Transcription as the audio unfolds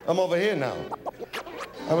I'm over here now.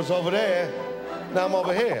 I was over there. Now I'm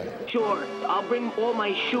over here. Sure, I'll bring all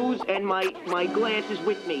my shoes and my glasses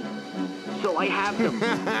with me, so I have them.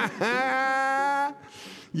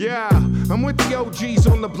 Yeah, I'm with the OGs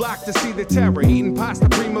on the block to see the terror. Eating pasta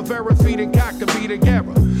primavera, feeding cockabee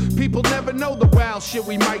together. People never know the wild shit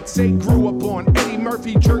we might say. Grew up on Eddie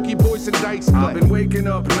Murphy, Jerky Boys, and Dice. I've been waking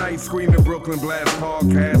up nights screaming Brooklyn Blast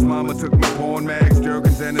podcast. Mama took my porn mags,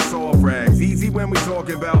 Jergens, and the soft rags. Easy when we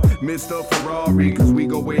talking about Mr. Ferrari, cause we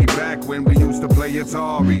go way back when we used to play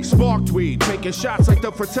Atari. Sparked weed, taking shots like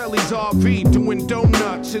the Fratelli's RV. Doing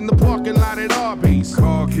donuts in the parking lot at Arby's.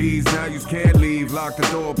 Car keys, now you can't leave. Lock the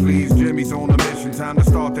door, please. Jimmy's on a mission. Time to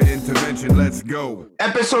start the intervention. Let's go.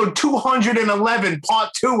 Episode 211,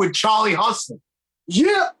 part 2 with Charlie Hustle.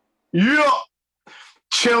 Yeah. Yeah.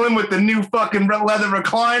 Chilling with the new fucking leather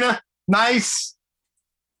recliner. Nice.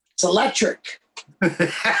 It's electric.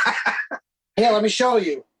 Here, let me show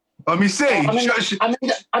you. Let me see.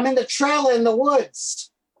 I'm in the trailer in the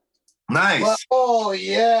woods. Nice. Well, oh,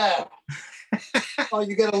 yeah. Oh,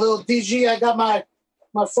 you get a little DG. I got my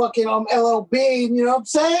fucking LLB, you know what I'm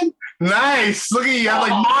saying? Nice. Look at you. You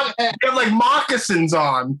have like moccasins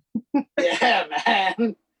on. Yeah,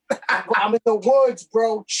 man. I'm in the woods,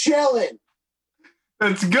 bro, chilling.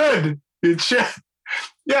 That's good. You chill.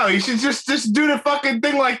 Yo, you should just do the fucking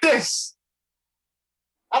thing like this.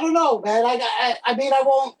 I don't know, man. I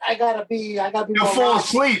gotta be You'll fall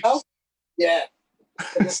asleep. You know? Yeah.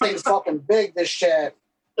 This thing's fucking big, this shit.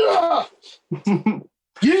 Yeah.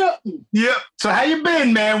 Yep. So how you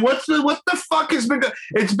been, man? What the fuck has been?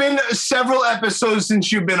 It's been several episodes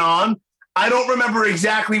since you've been on. I don't remember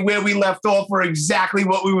exactly where we left off or exactly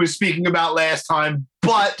what we were speaking about last time,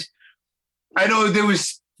 but I know there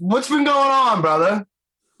was. What's been going on, brother?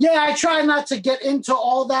 Yeah, I try not to get into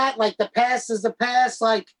all that. Like the past is the past.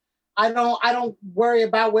 Like I don't worry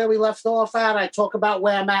about where we left off at. I talk about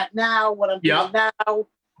where I'm at now, what I'm doing now.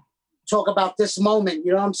 Talk about this moment,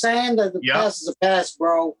 you know what I'm saying? The past is a past,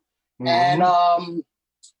 bro. Mm-hmm. And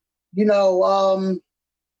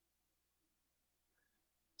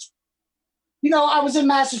I was in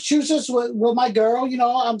Massachusetts with my girl. You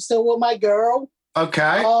know, I'm still with my girl.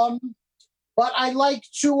 Okay. But I like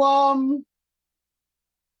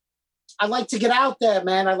to get out there,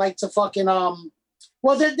 man. I like to fucking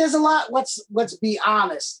well, there's a lot. Let's be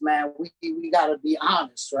honest, man. We gotta be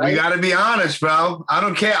honest, right? We gotta be honest, bro. I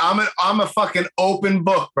don't care. I'm a fucking open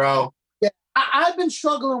book, bro. Yeah, I've been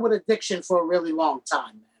struggling with addiction for a really long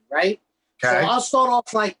time, man. Right? Okay. So I'll start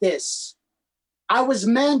off like this. I was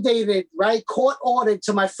mandated, right, court ordered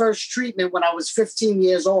to my first treatment when I was 15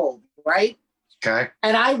 years old, right? Okay.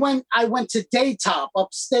 And I went to Daytop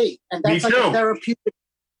upstate, and that's like a therapeutic.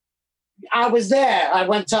 I was there. I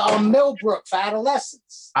went to Millbrook for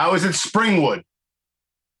adolescents. I was at Springwood.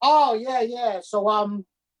 Oh, yeah. So,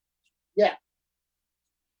 yeah.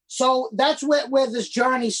 So that's where this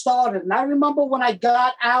journey started. And I remember when I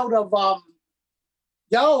got out of,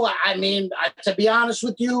 to be honest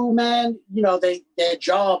with you, man, you know, their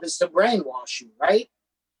job is to brainwash you, right?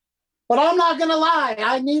 But I'm not going to lie.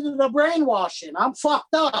 I needed a brainwashing. I'm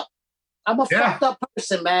fucked up. I'm a fucked up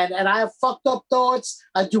person, man, and I have fucked up thoughts.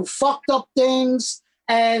 I do fucked up things,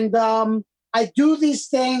 and I do these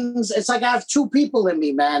things. It's like I have two people in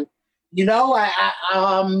me, man. You know,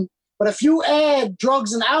 but if you add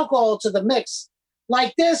drugs and alcohol to the mix,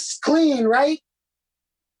 like this, clean, right?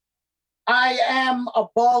 I am a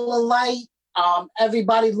ball of light.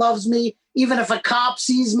 Everybody loves me. Even if a cop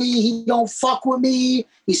sees me, he don't fuck with me.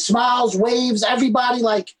 He smiles, waves. Everybody,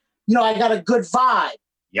 like, you know, I got a good vibe.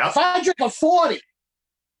 Yep. If I drink a 40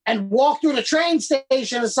 and walk through the train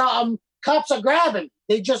station or something, cops are grabbing.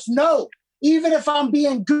 They just know. Even if I'm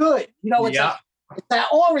being good, you know, it's that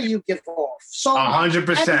aura you give off. So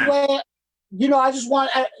 100%. Anyway, you know, I just want,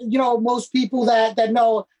 most people that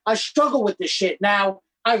know I struggle with this shit. Now,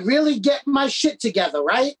 I really get my shit together,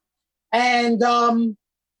 right? And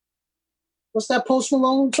what's that Post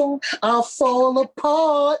Malone song? I fall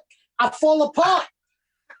apart. I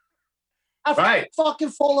fucking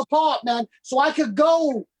fall apart, man. So I could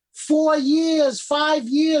go 4 years, 5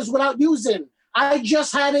 years without using. I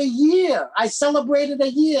just had a year. I celebrated a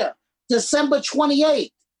year, December 28th.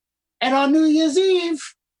 And on New Year's Eve,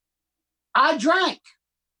 I drank.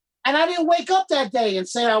 And I didn't wake up that day and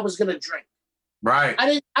say I was going to drink. Right.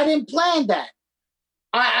 I didn't plan that.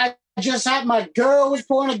 I just had my girl was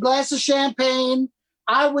pouring a glass of champagne.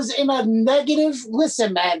 I was in a negative.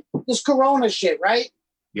 Listen, man, this Corona shit, right?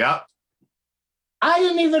 Yeah. I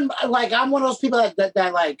didn't even, like, I'm one of those people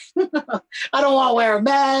that like, I don't want to wear a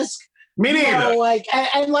mask. Me neither. You know, like,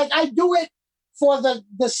 and like, I do it for the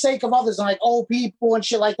sake of others, and like old people and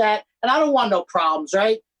shit like that. And I don't want no problems,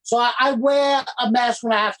 right? So I wear a mask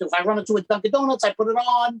when I have to. If I run into a Dunkin' Donuts, I put it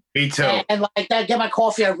on. Me too. And like that, get my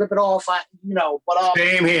coffee, I rip it off. But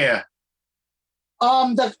same here.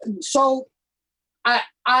 So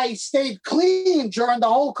I stayed clean during the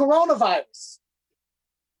whole coronavirus.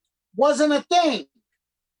 Wasn't a thing.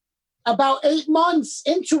 About 8 months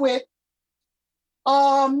into it,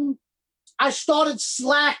 I started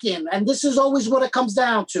slacking, and this is always what it comes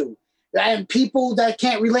down to. And people that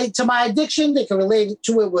can't relate to my addiction, they can relate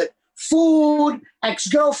to it with food,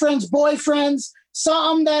 ex-girlfriends, boyfriends,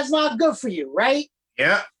 something that's not good for you, right?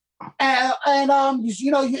 Yeah. And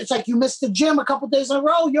it's like you missed the gym a couple days in a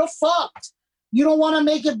row, you're fucked. You don't want to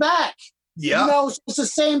make it back. Yeah. It's the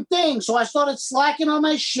same thing. So I started slacking on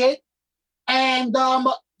my shit. And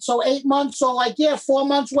so 8 months, 4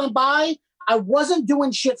 months went by. I wasn't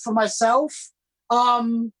doing shit for myself.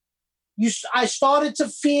 I started to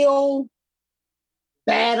feel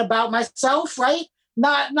bad about myself, right?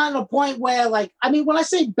 Not in a point where when I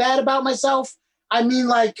say bad about myself, I mean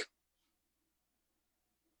like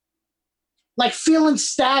feeling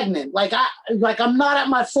stagnant. I'm not at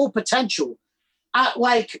my full potential.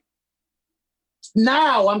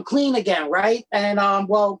 Now I'm clean again, right? And I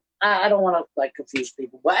don't want to confuse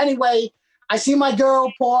people, but anyway, I see my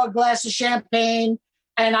girl pour a glass of champagne,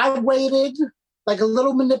 and I waited like a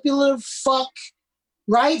little manipulative fuck,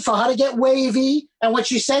 right, for her to get wavy. And when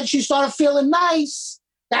she said she started feeling nice,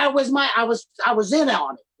 that was I was in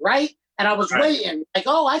on it, right? And I was waiting,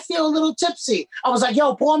 I feel a little tipsy. I was like,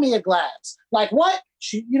 yo, pour me a glass. Like, what?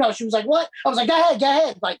 She was like, what? I was like, go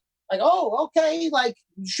ahead. Oh, okay. You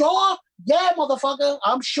sure? Yeah, motherfucker,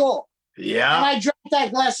 I'm sure. Yeah. And I drank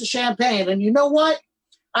that glass of champagne. And you know what?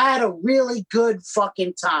 I had a really good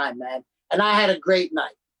fucking time, man. And I had a great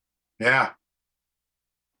night. Yeah.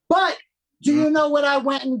 But do you know what I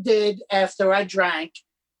went and did after I drank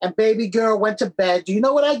and baby girl went to bed? Do you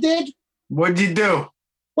know what I did? What'd you do?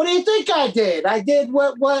 What do you think I did? I did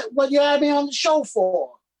what you had me on the show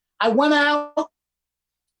for. I went out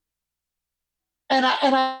and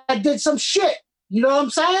I did some shit. You know what I'm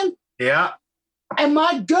saying? Yeah. And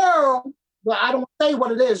my girl, well, I don't say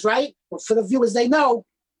what it is, right? But for the viewers, they know.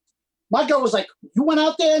 My girl was like, you went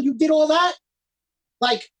out there and you did all that?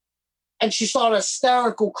 And she started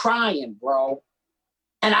hysterical crying, bro.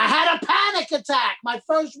 And I had a panic attack, my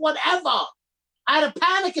first one ever. I had a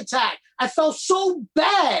panic attack. I felt so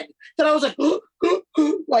bad that I was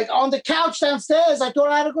like on the couch downstairs. I thought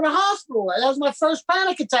I had to go to the hospital. That was my first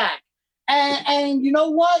panic attack. And you know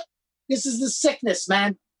what? This is the sickness,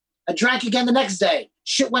 man. I drank again the next day.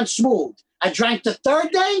 Shit went smooth. I drank the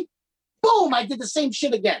third day. Boom, I did the same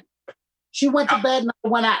shit again. She went to bed and I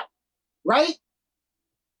went out, right?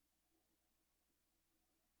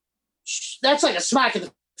 That's like a smack in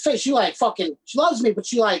the face. She loves me, but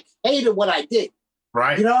she hated what I did.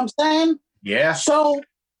 Right. You know what I'm saying? Yeah. So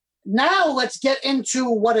now let's get into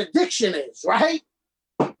what addiction is, right?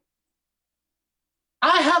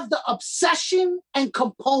 I have the obsession and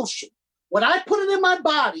compulsion. When I put it in my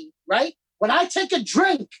body, right? When I take a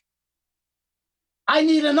drink, I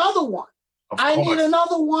need another one. Need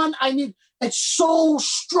another one. It's so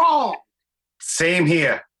strong. Same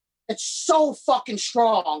here. It's so fucking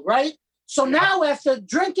strong, right? So now after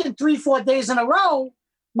drinking 3-4 days in a row,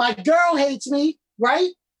 my girl hates me, right?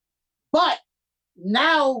 But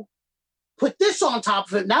now put this on top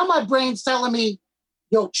of it. Now my brain's telling me,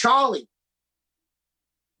 yo, Charlie,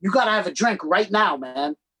 you got to have a drink right now,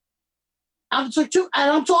 man. I'm like, yo,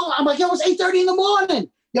 it's 8:30 in the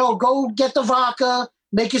morning. Yo, go get the vodka,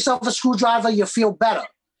 make yourself a screwdriver, you feel better.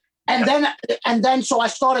 And then so I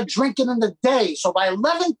started drinking in the day. So by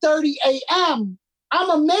 11:30 a.m., I'm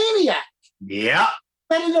a maniac. Yeah.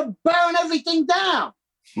 Ready to burn everything down.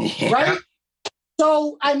 Yeah. Right?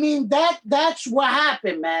 So I mean that's what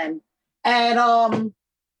happened, man. And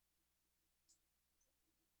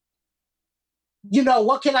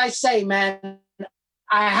what can I say, man?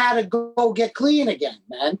 I had to go get clean again,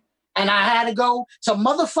 man. And I had to go to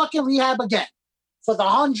motherfucking rehab again for the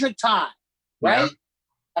 100th time, right? Yeah.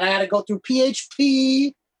 And I had to go through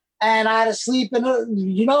PHP, and I had to sleep in a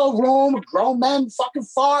room with grown men fucking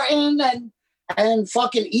farting and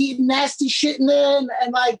fucking eating nasty shit in there, and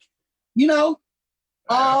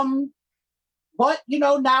but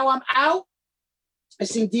now I'm out. I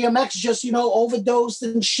seen DMX just overdosed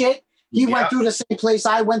and shit. He went through the same place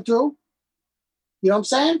I went through. You know what I'm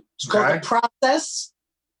saying? It's called the process.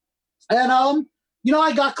 And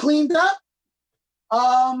I got cleaned up.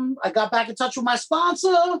 I got back in touch with my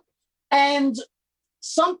sponsor, and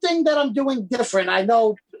something that I'm doing different. I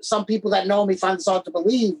know some people that know me find this hard to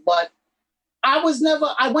believe, but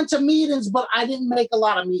I went to meetings, but I didn't make a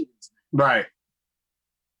lot of meetings. Right.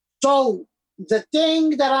 So the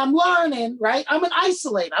thing that I'm learning, right? I'm an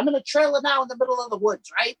isolator. I'm in a trailer now in the middle of the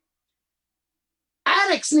woods, right?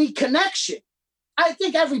 Addicts need connection. I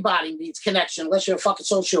think everybody needs connection, unless you're a fucking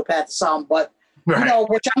sociopath or something, but, you know,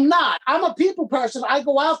 which I'm not. I'm a people person. I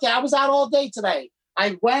go out there. I was out all day today.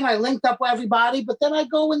 I linked up with everybody, but then I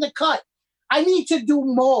go in the cut. I need to do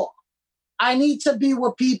more. I need to be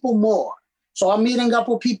with people more. So I'm meeting up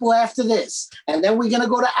with people after this. And then we're going to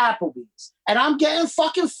go to Applebee's. And I'm getting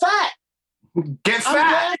fucking fat. Get fat.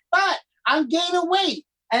 I'm getting fat. I'm gaining weight.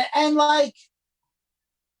 And like,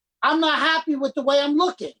 I'm not happy with the way I'm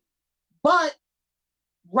looking. But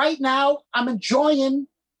right now, I'm enjoying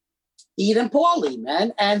eating poorly,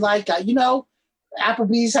 man. And like, you know,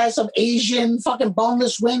 Applebee's has some Asian fucking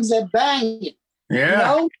boneless wings that banging. Yeah. You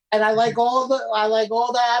know? And I like all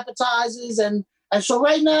the appetizers. And so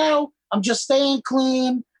right now, I'm just staying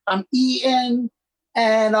clean. I'm eating.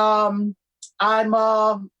 And I'm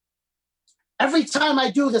every time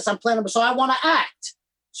I do this, I'm planning. So I want to act.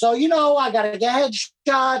 So, you know, I got to get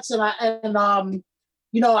headshots and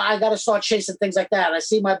you know, I got to start chasing things like that. I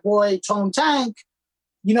see my boy Tone Tank,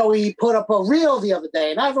 you know, he put up a reel the other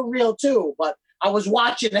day, and I have a reel too, but I was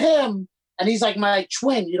watching him, and he's like my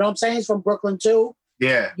twin, you know what I'm saying? He's from Brooklyn too.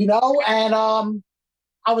 Yeah. You know, and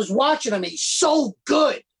I was watching him, and he's so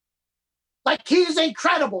good. Like, he's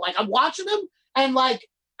incredible. Like, I'm watching him, and like,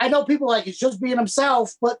 I know people like he's just being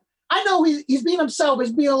himself, but I know he's being himself.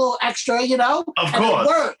 He's being a little extra, you know? Of and course. It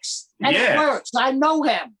works. And it works. I know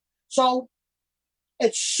him. So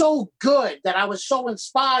it's so good that I was so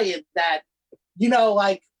inspired that, you know,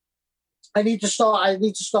 like, I need to start,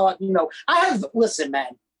 you know, listen,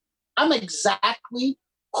 man, I'm exactly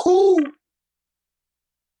who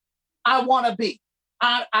I want to be.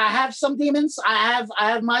 I have some demons. I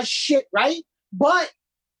have my shit, right? But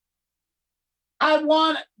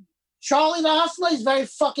Charlie the Hustler is very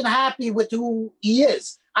fucking happy with who he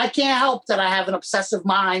is. I can't help that I have an obsessive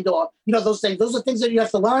mind or, you know, those things. Those are things that you have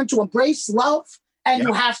to learn to embrace, love, and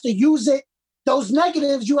you have to use it. Those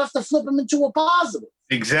negatives, you have to flip them into a positive.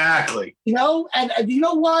 Exactly. You know, and you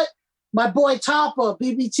know what? My boy Topper,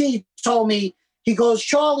 BBT, told me, he goes,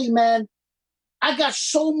 Charlie, man, I got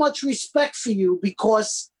so much respect for you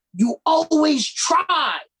because you always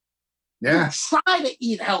try. Yeah. You try to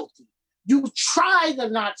eat healthy. You try to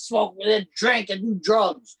not smoke and drink and do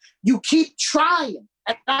drugs. You keep trying.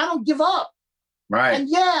 And I don't give up. Right. And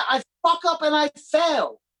yeah, I fuck up and I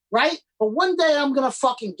fail. Right? But one day I'm going to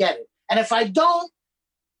fucking get it. And if I don't,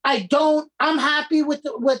 I'm happy with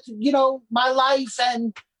you know, my life.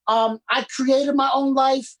 And I created my own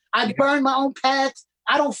life. I burn my own path.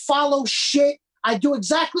 I don't follow shit. I do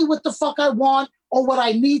exactly what the fuck I want or what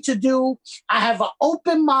I need to do. I have an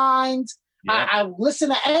open mind. Yeah. I listen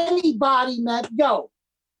to anybody, man. Yo,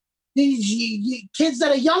 these kids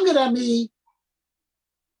that are younger than me,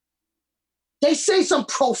 they say some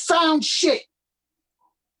profound shit.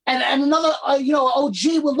 And another, you know,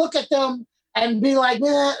 OG will look at them and be like,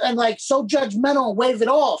 eh, and like so judgmental and wave it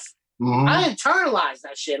off. Mm-hmm. I internalize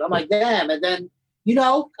that shit. I'm like, damn. And then, you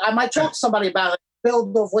know, I might talk to somebody about it,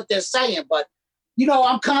 build off what they're saying. But, you know,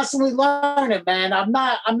 I'm constantly learning, man. I'm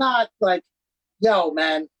not like, yo,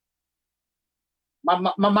 man.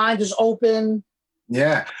 My mind is open.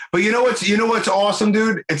 Yeah. But you know what's awesome,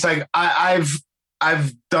 dude? It's like I've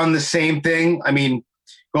done the same thing. I mean,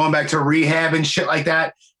 going back to rehab and shit like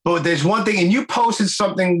that. But there's one thing, and you posted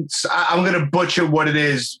something, I'm going to butcher what it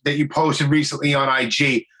is that you posted recently on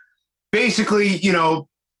IG. Basically, you know,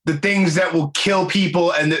 the things that will kill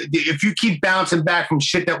people, and if you keep bouncing back from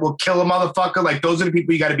shit that will kill a motherfucker, like those are the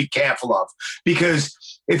people you got to be careful of. Because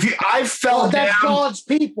I fell down. That's God's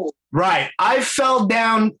people. Right. I fell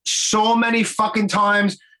down so many fucking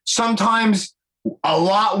times, sometimes a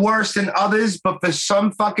lot worse than others, but for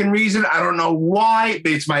some fucking reason, I don't know why,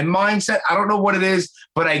 it's my mindset. I don't know what it is,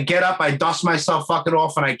 but I get up, I dust myself fucking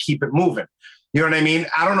off, and I keep it moving. You know what I mean?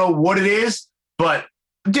 I don't know what it is, but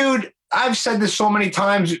dude, I've said this so many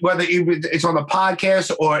times, whether it's on the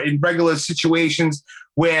podcast or in regular situations,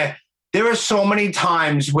 where there are so many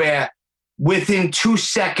times where within 2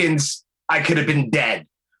 seconds, I could have been dead.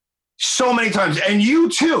 So many times. And you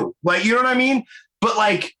too. Like, you know what I mean? But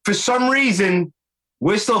like, for some reason,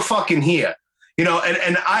 we're still fucking here. You know,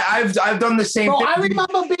 and I've done the same thing. I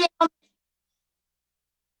remember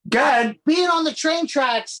being on the train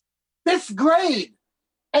tracks, 5th grade,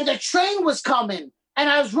 and the train was coming. And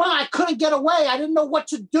I was running. I couldn't get away. I didn't know what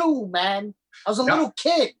to do, man. I was a little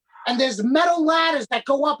kid. and there's metal ladders that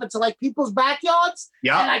go up into like people's backyards.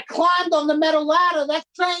 Yeah. And I climbed on the metal ladder. That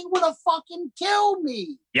train would have fucking killed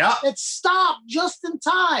me. Yeah. It stopped just in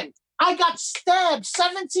time. I got stabbed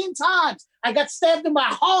 17 times. I got stabbed in my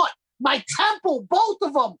heart, my temple, both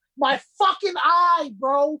of them, my fucking eye,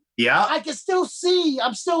 bro. Yeah. I can still see.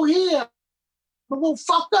 I'm still here. I'm a little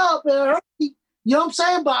fucked up. It hurt me. You know what I'm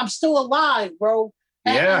saying? But I'm still alive, bro.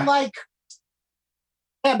 And like,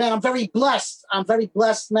 yeah, man, I'm very blessed. I'm very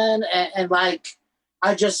blessed, man. And like,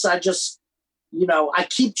 I just, you know, I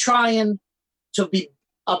keep trying to be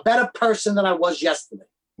a better person than I was yesterday.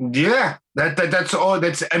 Yeah, that's all.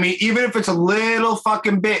 I mean, even if it's a little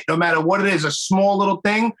fucking bit, no matter what it is, a small little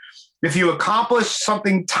thing, if you accomplish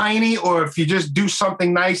something tiny or if you just do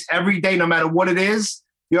something nice every day, no matter what it is,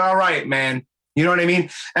 you're all right, man. You know what I mean?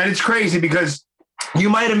 And it's crazy because you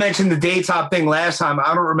might have mentioned the daytop thing last time.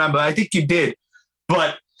 I don't remember. I think you did.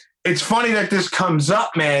 But it's funny that this comes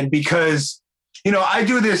up, man, because, you know, I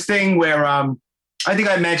do this thing where I think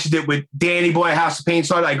I mentioned it with Danny Boy, House of Pain.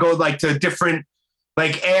 So I go like to different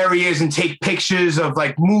like areas and take pictures of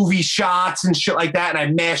like movie shots and shit like that. And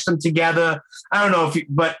I mash them together. I don't know if you,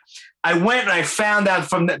 but I went and I found out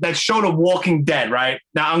from that show, The Walking Dead, right?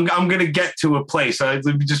 Now I'm going to get to a place. Let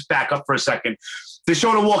me just back up for a second. The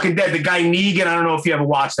show, The Walking Dead, the guy Negan, I don't know if you ever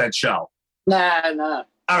watched that show. Nah.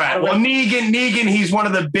 All right. Well, Negan, he's one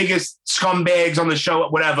of the biggest scumbags on the show,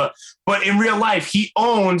 whatever. But in real life,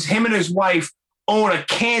 him and his wife own a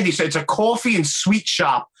candy. So it's a coffee and sweet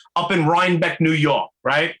shop up in Rhinebeck, New York,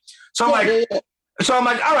 right? So I'm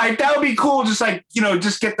like, all right, that would be cool. Just like, you know,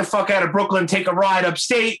 just get the fuck out of Brooklyn, take a ride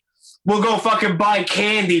upstate. We'll go fucking buy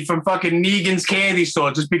candy from fucking Negan's candy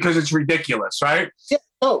store just because it's ridiculous, right? Yeah.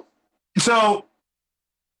 Oh. So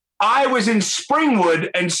I was in Springwood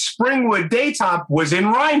and Springwood Daytop was in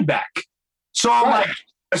Rhinebeck. So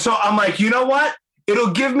I'm like, you know what?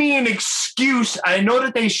 It'll give me an excuse. I know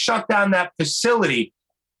that they shut down that facility,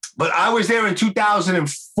 but I was there in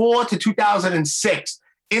 2004 to 2006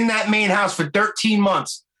 in that main house for 13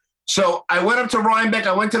 months. So I went up to Rhinebeck.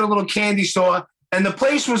 I went to the little candy store and the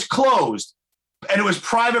place was closed and it was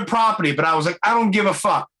private property, but I was like, I don't give a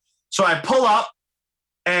fuck. So I pull up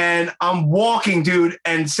and I'm walking, dude.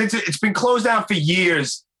 And since it's been closed down for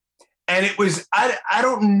years and it was, I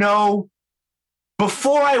don't know.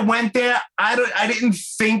 Before I went there, I didn't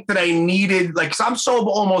think that I needed, like, 'cause I'm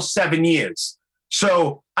sober almost 7 years.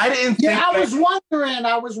 So I didn't think. Yeah, I was wondering.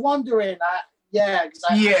 I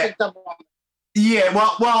picked up on.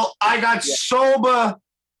 Yeah, well, I got sober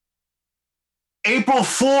April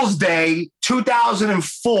Fool's Day,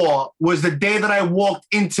 2004 was the day that I walked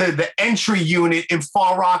into the entry unit in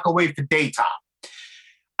Far Rockaway for Daytop.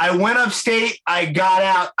 I went upstate, I got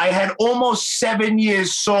out. I had almost 7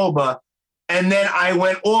 years sober. And then I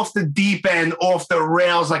went off the deep end, off the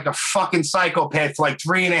rails like a fucking psychopath for like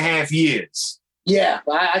 3.5 years. Yeah,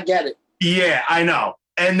 I get it. Yeah, I know.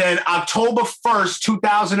 And then October 1st,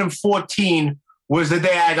 2014 was the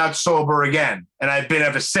day I got sober again. And I've been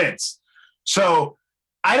ever since. So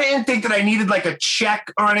I didn't think that I needed like a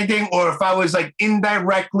check or anything, or if I was like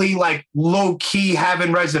indirectly, like low key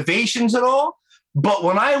having reservations at all. But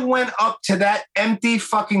when I went up to that empty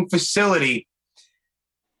fucking facility,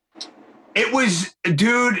 it was,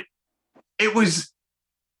 dude, it was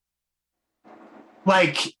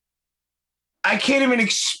like, I can't even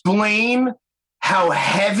explain how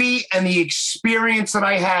heavy and the experience that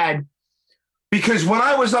I had. Because when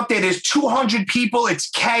I was up there, there's 200 people. It's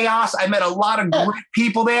chaos. I met a lot of great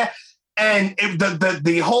people there. And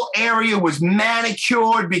the whole area was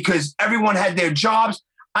manicured because everyone had their jobs.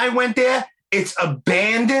 I went there. It's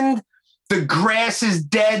abandoned. The grass is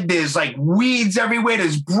dead. There's like weeds everywhere.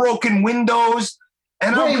 There's broken windows.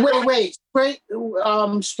 And wait.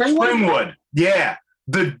 Springwood. Yeah.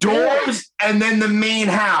 The doors and then the main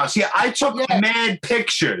house. Yeah, I took mad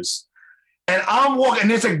pictures. And I'm walking,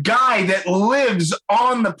 and there's a guy that lives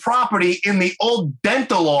on the property in the old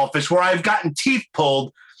dental office where I've gotten teeth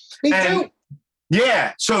pulled. Me too.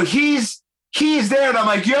 Yeah, so he's there, and I'm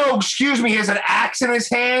like, yo, excuse me, he has an axe in his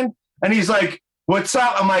hand, and he's like, what's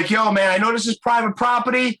up? I'm like, yo, man, I know this is private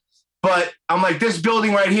property, but I'm like, this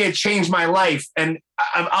building right here changed my life, and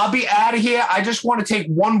I'll be out of here. I just want to take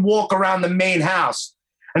one walk around the main house.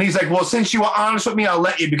 And he's like, well, since you were honest with me, I'll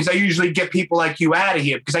let you, because I usually get people like you out of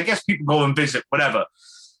here, because I guess people go and visit, whatever.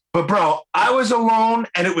 But, bro, I was alone,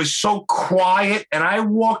 and it was so quiet, and I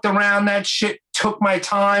walked around that shit, took my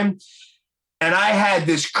time, and I had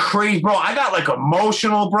this crazy, bro, I got, like,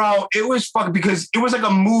 emotional, bro. It was fucking, because it was like a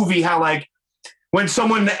movie, how, like, when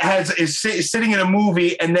someone is sitting in a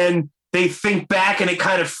movie, and then they think back, and it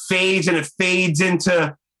kind of fades, and it fades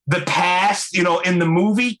into the past, you know, in the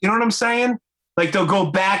movie. You know what I'm saying? Like they'll go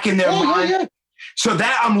back in their mind. Yeah. So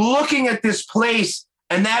that I'm looking at this place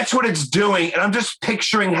and that's what it's doing. And I'm just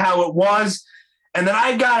picturing how it was. And then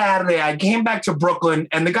I got out of there. I came back to Brooklyn,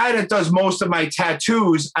 and the guy that does most of my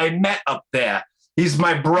tattoos, I met up there. He's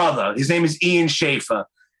my brother. His name is Ian Schaefer.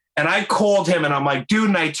 And I called him, and I'm like, dude,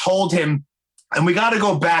 and I told him, and we got to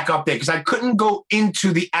go back up there because I couldn't go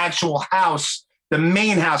into the actual house, the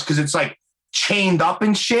main house, because it's like chained up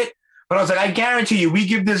and shit. But I was like, I guarantee you, we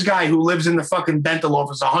give this guy who lives in the fucking dental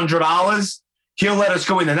office $100, he'll let us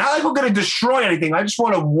go in there. Not like we're going to destroy anything. I just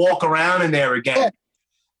want to walk around in there again. Yeah.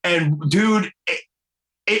 And dude,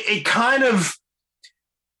 it kind of,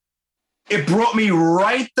 it brought me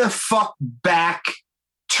right the fuck back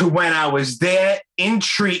to when I was there in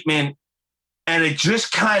treatment. And it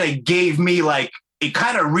just kind of gave me like, it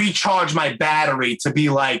kind of recharged my battery to be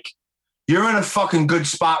like, you're in a fucking good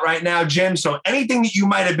spot right now, Jim. So anything that you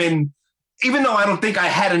might have been, even though I don't think I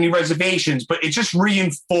had any reservations, but it just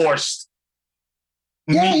reinforced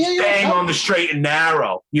me staying on the straight and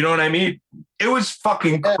narrow. You know what I mean? It was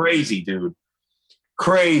fucking crazy, dude.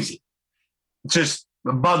 Crazy. Just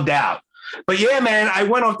bugged out. But yeah, man, I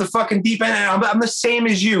went off the fucking deep end. And I'm the same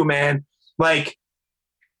as you, man. Like,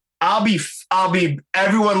 I'll be,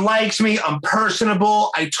 everyone likes me. I'm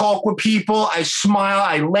personable. I talk with people. I smile.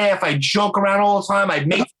 I laugh. I joke around all the time. I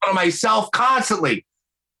make fun of myself constantly.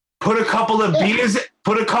 Put a couple of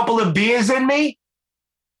beers in me.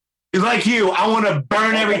 Like you, I want to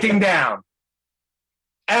burn everything down.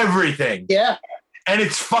 Everything. Yeah. And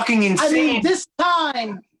it's fucking insane. I mean,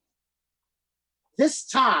 this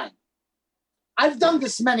time, I've done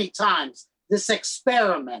this many times, this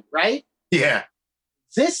experiment, right? Yeah.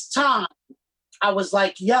 This time, I was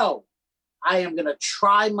like, yo, I am going to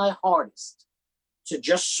try my hardest to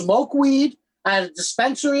just smoke weed at a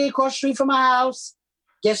dispensary across the street from my house,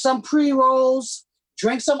 get some pre-rolls,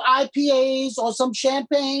 drink some IPAs or some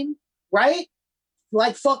champagne, right?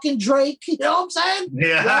 Like fucking Drake, you know what I'm saying?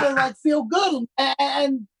 Yeah. Let it like feel good.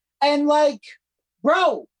 And like,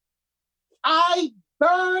 bro, I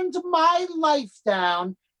burned my life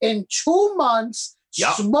down in 2 months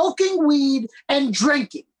smoking weed and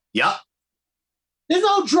drinking. Yep. There's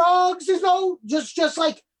no drugs. There's no just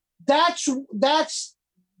like that's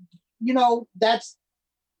you know, that's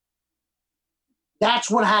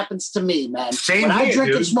what happens to me, man. Same when here, I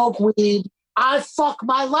drink dude. and smoke weed, I fuck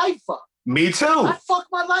my life up. Me too. I fuck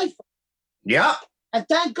my life up. Yep. And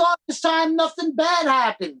thank God this time nothing bad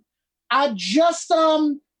happened. I just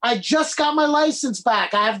got my license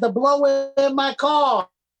back. I have the blower in my car.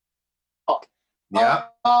 Yeah.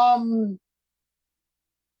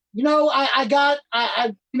 You know, I'm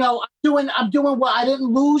doing what I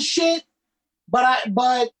didn't lose shit, but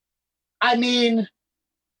I mean,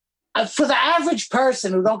 for the average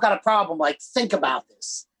person who don't got a problem, like think about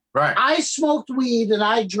this. Right. I smoked weed and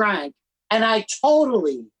I drank and I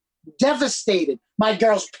totally devastated. My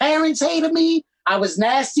girl's parents hated me. I was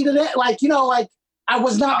nasty to them. Like, you know, like I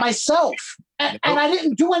was not myself. And I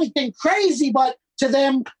didn't do anything crazy, but to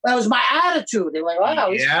them, that was my attitude. They're like,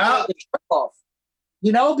 wow, he's a trick off.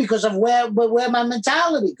 You know, because of where my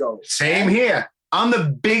mentality goes. Same here. I'm the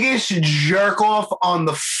biggest jerk off on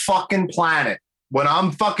the fucking planet. When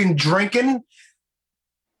I'm fucking drinking,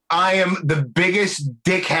 I am the biggest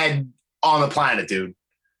dickhead on the planet, dude.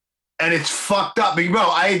 And it's fucked up. But, bro,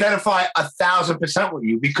 I identify 1,000% with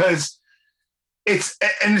you because it's,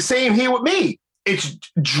 and the same here with me. It's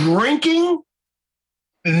drinking.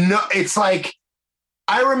 No, it's like,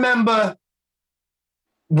 I remember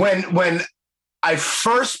when I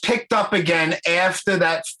first picked up again after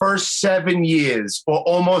that first 7 years or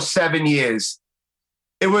almost 7 years,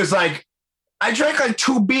 it was like, I drank like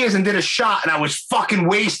 2 beers and did a shot and I was fucking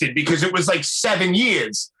wasted because it was like 7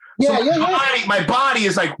 years. My body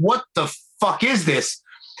is like, what the fuck is this?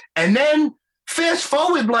 And then fast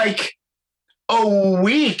forward like a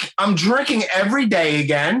week, I'm drinking every day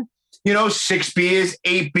again, you know, 6 beers,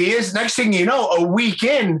 8 beers. Next thing you know, a week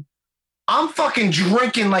in, I'm fucking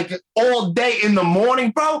drinking like all day in the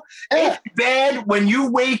morning, bro. It's bad when you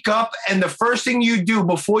wake up and the first thing you do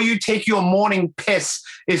before you take your morning piss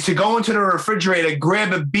is to go into the refrigerator,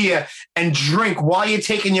 grab a beer, and drink while you're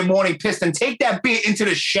taking your morning piss, and take that beer into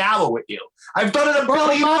the shower with you. I've done it a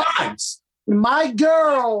billion times. My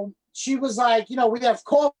girl, she was like, you know, we have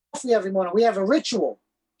coffee every morning. We have a ritual,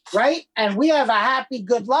 right? And we have a happy,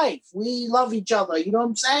 good life. We love each other. You know what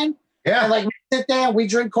I'm saying? Yeah. And like we sit there and we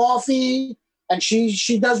drink coffee and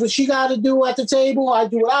she does what she got to do at the table. I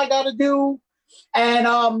do what I got to do.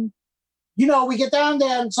 And, you know, we get down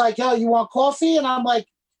there and it's like, yo, you want coffee? And I'm like,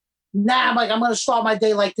 Now I'm like, I'm going to start my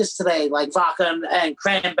day like this today, like vodka and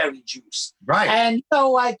cranberry juice. Right. And, you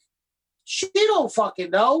know, like, she don't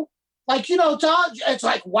fucking know. Like, you know, it's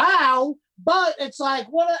like, wow. But it's like,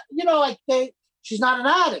 what, you know, like she's not an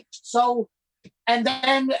addict. So, and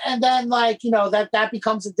then like, you know, that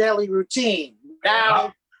becomes a daily routine.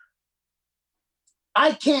 Now,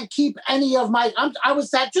 I can't keep any of I was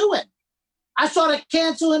tattooing. I started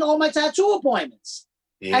canceling all my tattoo appointments.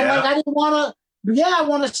 Yeah. And like, I didn't want to, I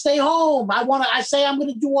want to stay home. I say I'm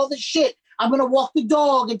going to do all this shit. I'm going to walk the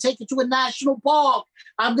dog and take it to a national park.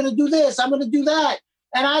 I'm going to do this. I'm going to do that.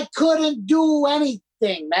 And I couldn't do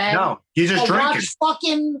anything, man. No, you just drinking. Watch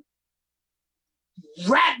fucking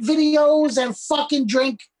rap videos and fucking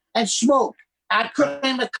drink and smoke. I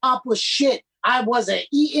couldn't accomplish shit. I wasn't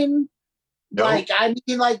eating. Nope. Like, I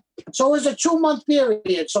mean, like, so it was a 2-month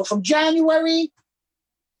period. So from January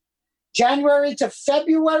to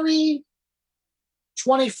February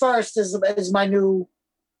 21st is my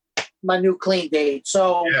new clean date.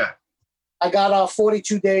 So yeah. I got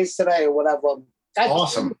 42 days today or whatever.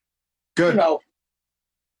 Awesome. Good. You know,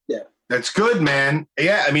 yeah. That's good, man.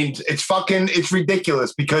 Yeah, I mean, it's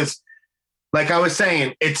ridiculous because, like I was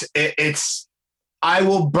saying, it's I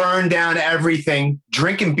will burn down everything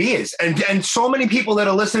drinking beers. And so many people that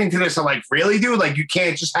are listening to this are like, really, dude? Like, you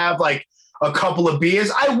can't just have like a couple of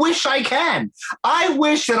beers? I wish I can. I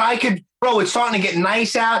wish that I could, bro, it's starting to get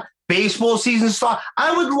nice out. Baseball season start.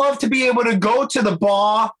 I would love to be able to go to the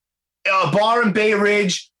bar in Bay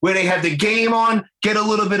Ridge where they have the game on, get a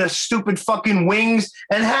little bit of stupid fucking wings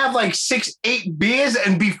and have like 6-8 beers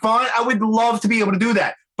and be fine. I would love to be able to do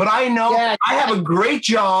that. But I know I have a great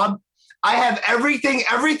job. I have everything.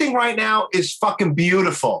 Everything right now is fucking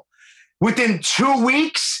beautiful. Within 2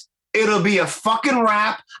 weeks, it'll be a fucking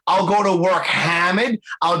wrap. I'll go to work hammered.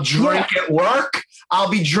 I'll drink at work. I'll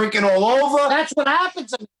be drinking all over. That's what happened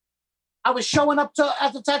to me. I was showing up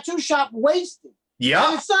at the tattoo shop wasted. Yeah.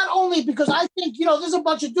 And it's not only because I think, you know, there's a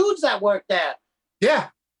bunch of dudes that work there. Yeah.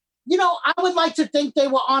 You know, I would like to think they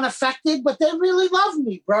were unaffected, but they really love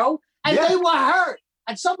me, bro. And they were hurt.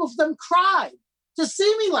 And some of them cried to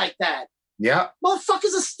see me like that. Yeah.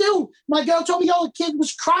 Motherfuckers are still. My girl told me, yo, a kid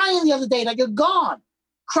was crying the other day. Like, you're gone.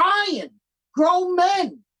 Crying. Grown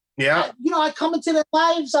men. Yeah. You know, I come into their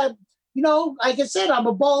lives. You know, like I said, I'm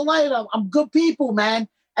a ball of light. I'm good people, man.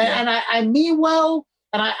 And I mean well.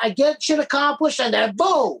 And I get shit accomplished, and then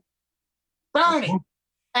boom, burning.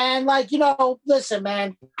 And like, you know, listen,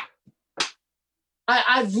 man,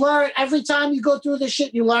 I've learned every time you go through this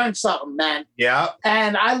shit, you learn something, man. Yeah.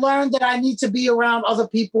 And I learned that I need to be around other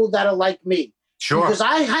people that are like me. Sure. Because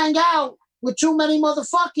I hang out with too many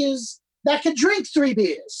motherfuckers that can drink 3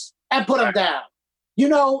 beers and put them down. You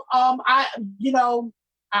know,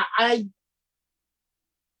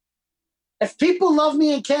 if people love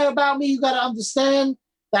me and care about me, you got to understand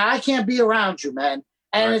that I can't be around you, man.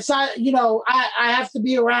 And it's not, you know, I have to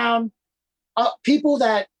be around people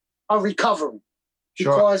that are recovering.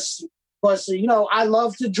 Sure. Because, you know, I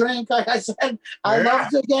love to drink. Like I said, I love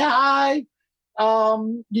to get high.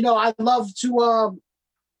 You know, I love to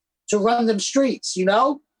run them streets, you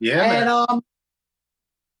know? Yeah, and, man.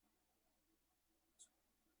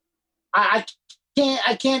 I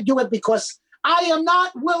can't do it because I am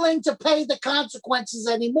not willing to pay the consequences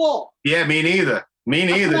anymore. Yeah, me neither. Me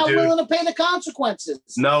neither, I'm not dude. willing to pay the consequences.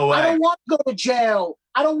 No way. I don't want to go to jail.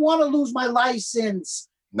 I don't want to lose my license.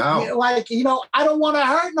 No. You know, I don't want to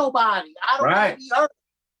hurt nobody. I don't want to be hurt.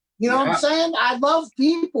 You know what I'm saying? I love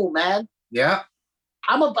people, man. Yeah.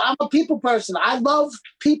 I'm a people person. I love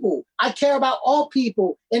people. I care about all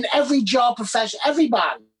people in every job profession,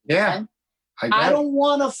 everybody. Yeah. Man. I don't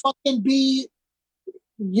want to fucking be,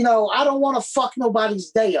 you know, I don't want to fuck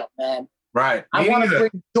nobody's day up, man. Right. I want to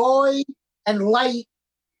bring joy and light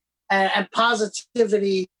and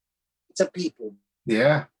positivity to people.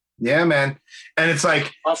 Yeah. Yeah, man. And it's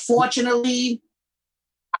like, unfortunately,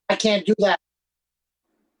 I can't do that.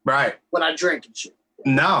 Right. When I drink and shit.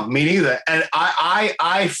 No, me neither. And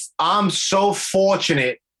I'm so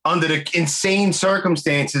fortunate under the insane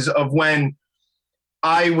circumstances of when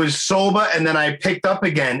I was sober and then I picked up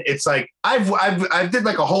again. It's like I've did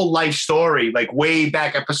like a whole life story, like way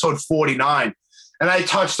back episode 49, and I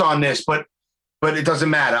touched on this, but it doesn't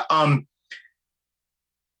matter.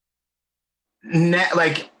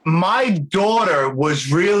 Like my daughter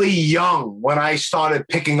was really young when I started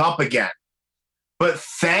picking up again. But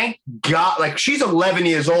thank God, like she's 11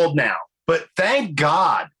 years old now, but thank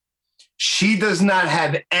God she does not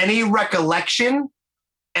have any recollection,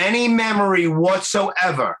 any memory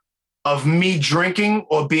whatsoever of me drinking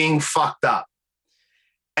or being fucked up.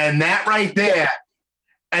 And that right there,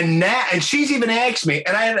 And she's even asked me,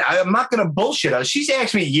 and I'm not going to bullshit her. She's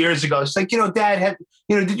asked me years ago. It's like, Dad,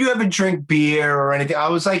 did you ever drink beer or anything? I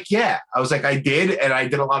was like, yeah. I was like, I did. And I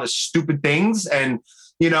did a lot of stupid things. And,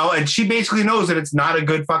 and she basically knows that it's not a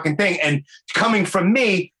good fucking thing. And coming from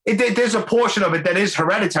me, there's a portion of it that is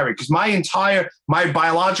hereditary because my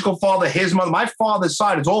biological father, his mother, my father's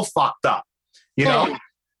side is all fucked up,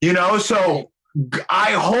 so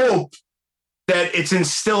I hope that it's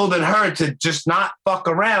instilled in her to just not fuck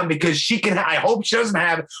around because I hope she doesn't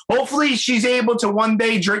have it. Hopefully she's able to one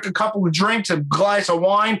day drink a couple of drinks, a glass of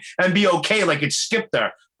wine and be okay. Like it skipped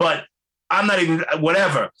her, but I'm not even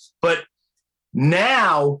whatever. But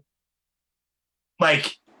now,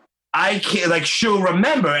 like I can't, like she'll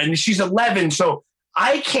remember and she's 11. So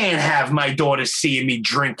I can't have my daughter seeing me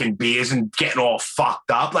drinking beers and getting all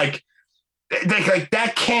fucked up. Like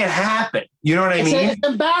that can't happen. You know what I mean? It's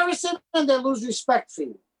embarrassing and they lose respect for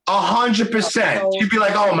you. 100%. She'd be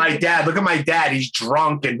like, "Oh, my dad! Look at my dad. He's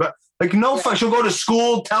drunk." But like, no fuck. She'll go to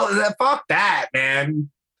school. Tell her, "Fuck that, man.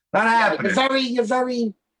 Not happening." You're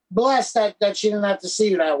very blessed that she didn't have to see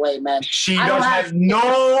you that way, man. She does have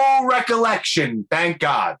no recollection. Thank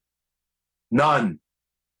God, none.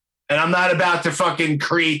 And I'm not about to fucking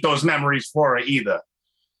create those memories for her either.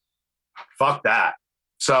 Fuck that.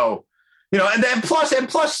 So. And then plus,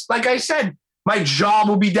 like I said, my job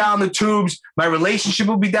will be down the tubes. My relationship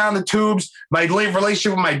will be down the tubes. My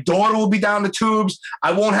relationship with my daughter will be down the tubes.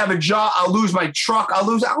 I won't have a job. I'll lose my truck. I'll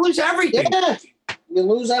lose everything. Yeah, you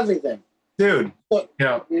lose everything. Dude,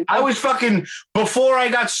 I was fucking, before I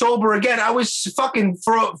got sober again, I was fucking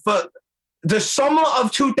for the summer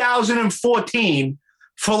of 2014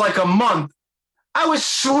 for like a month. I was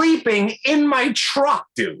sleeping in my truck,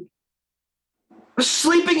 dude.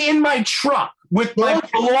 Sleeping in my truck with my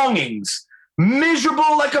belongings,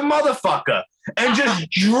 miserable like a motherfucker, and just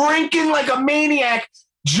drinking like a maniac,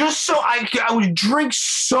 just so I would drink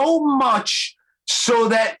so much so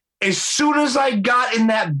that as soon as I got in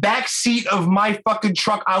that back seat of my fucking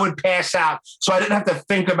truck, I would pass out so I didn't have to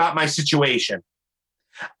think about my situation.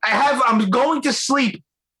 I'm going to sleep.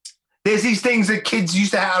 There's these things that kids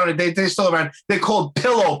used to have, they're still around. They're called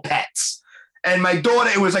pillow pets. And my daughter,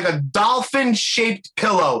 it was like a dolphin-shaped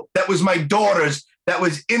pillow that was my daughter's that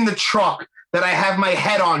was in the truck that I have my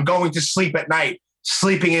head on going to sleep at night,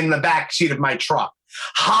 sleeping in the back seat of my truck.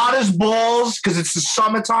 Hot as balls because it's the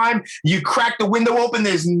summertime. You crack the window open,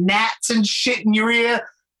 there's gnats and shit in your ear.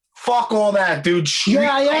 Fuck all that, dude.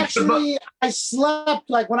 I slept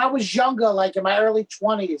like when I was younger, like in my early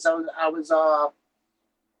 20s.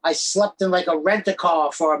 I slept in like a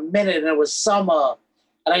rent-a-car for a minute and it was summer.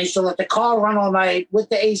 And I used to let the car run all night with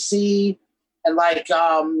the AC. And like,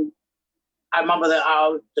 I remember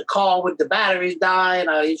the car with the batteries die, and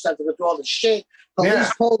I used to have to go through all the shit.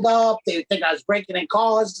 Police pulled up. They would think I was breaking in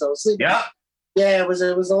cars. So sleeping. Yeah, it was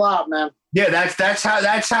a lot, man. Yeah, that's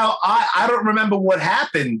how I don't remember what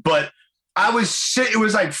happened, but I was it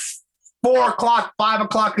was like 4 o'clock, 5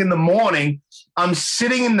 o'clock in the morning. I'm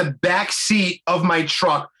sitting in the back seat of my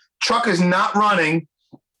truck. Truck is not running.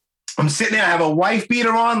 I'm sitting there, I have a wife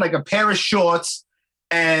beater on, like a pair of shorts,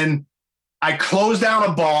 and I closed down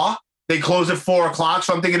a bar. They close at 4 o'clock,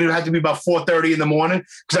 so I'm thinking it would have to be about 4:30 in the morning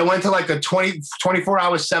because I went to like a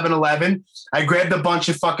 24-hour 7-Eleven. I grabbed a bunch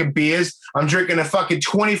of fucking beers. I'm drinking a fucking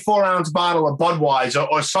 24-ounce bottle of Budweiser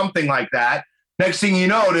or something like that. Next thing you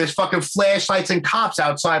know, there's fucking flashlights and cops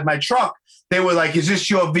outside my truck. They were like, "Is this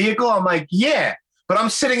your vehicle?" I'm like, "Yeah." But I'm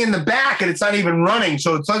sitting in the back and it's not even running.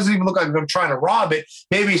 So it doesn't even look like I'm trying to rob it.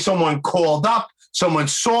 Maybe someone called up. Someone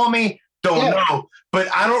saw me. Don't know. But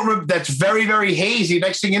I don't remember. That's very, very hazy.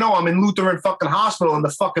 Next thing you know, I'm in Lutheran fucking hospital in the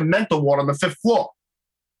fucking mental ward on the 5th floor.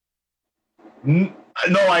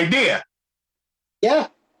 No idea. Yeah.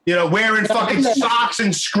 Wearing fucking socks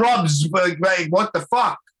and scrubs. Like what the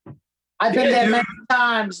fuck? I've been there many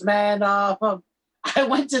times, man. I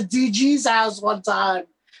went to DG's house one time.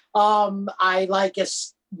 I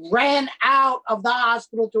ran out of the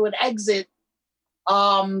hospital through an exit.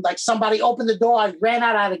 Like somebody opened the door. I ran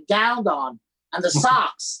out. I had a gown on and the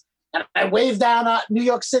socks. And I waved down a New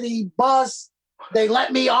York City bus. They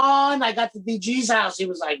let me on. I got to DG's house. He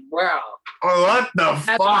was like, "Bro, what the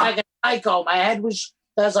fuck?" Like a psycho. My head was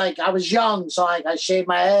I was young, so I shaved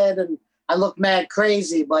my head and I looked mad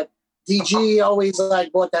crazy. But DG always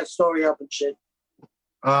brought that story up and shit.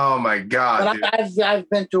 Oh my God! But I've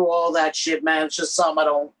been through all that shit, man. It's just something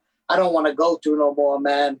I don't want to go through no more,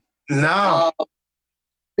 man. No,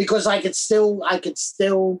 because I could still.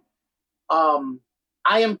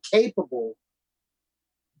 I am capable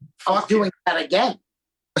of doing that again.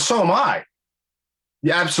 So am I.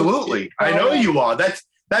 Yeah, absolutely. I know you are. That's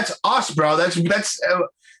us, bro. That's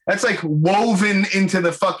that's like woven into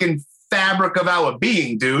the fucking fabric of our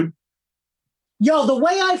being, dude. Yo, the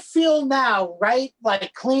way I feel now, right?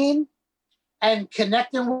 Like clean and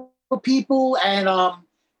connecting with people and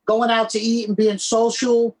going out to eat and being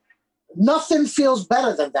social. Nothing feels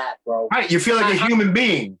better than that, bro. Right, you feel like a human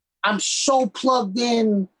being. I'm so plugged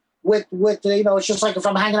in with it's just like if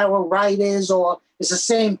I'm hanging out where Wright is, or it's the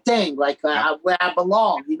same thing, like where I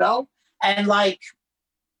belong, and like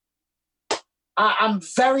I'm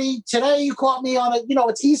very, today you caught me on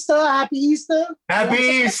it's Easter, happy Easter. Happy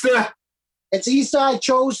Easter. It's Easter. I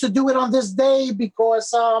chose to do it on this day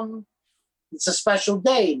because it's a special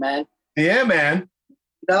day, man. Yeah, man.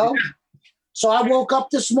 Yeah. So I woke up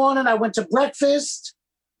this morning, I went to breakfast.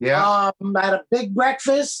 Yeah. I had a big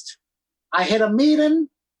breakfast. I hit a meeting.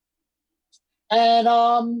 And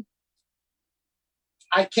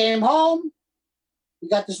I came home. We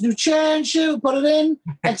got this new chair and shit. We put it in.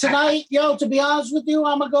 And tonight, to be honest with you,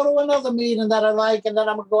 I'm going to go to another meeting that I like. And then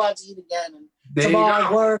I'm going to go out to eat again. And there tomorrow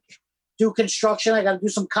I work, do construction. I got to do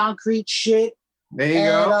some concrete shit. There you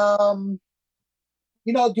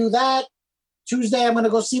go. Do that. Tuesday, I'm going to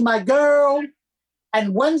go see my girl.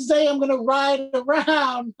 And Wednesday, I'm going to ride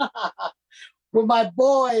around with my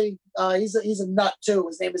boy. He's a nut, too.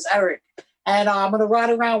 His name is Eric. And I'm going to ride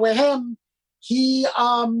around with him. He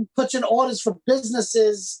puts in orders for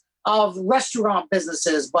businesses, of restaurant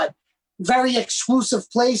businesses, but very exclusive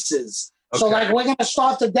places. Okay. So, like, we're going to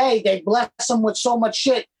start the day. They bless him with so much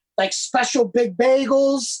shit, like special big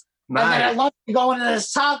bagels. Nice. And then at lunch, we're going to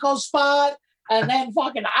this taco spot. And then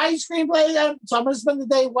fucking ice cream place. So I'm going to spend the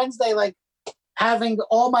day Wednesday, like, having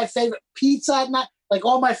all my favorite pizza at night, like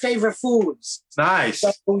all my favorite foods. Nice.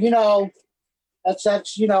 So, that's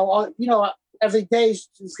every day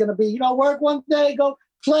is going to be, work one day, go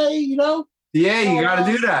play, Yeah, you got to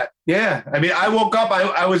do that. Yeah. I mean, I woke up,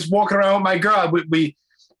 I was walking around with my girl.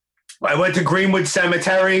 I went to Greenwood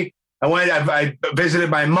Cemetery. I visited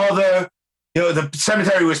my mother. The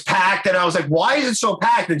cemetery was packed, and I was like, why is it so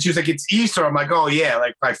packed? And she was like, it's Easter. I'm like, oh, yeah,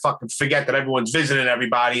 like I fucking forget that everyone's visiting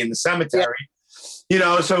everybody in the cemetery.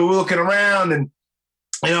 Yeah. So we're looking around, and,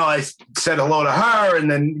 I said hello to her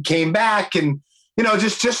and then came back and,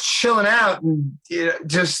 just chilling out. And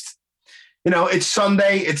it's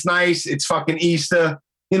Sunday. It's nice. It's fucking Easter.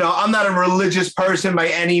 I'm not a religious person by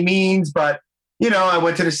any means, but, I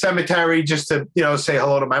went to the cemetery just to, say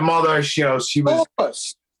hello to my mother. She was... but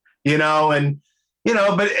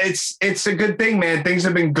it's a good thing, man. Things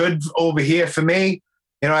have been good over here for me.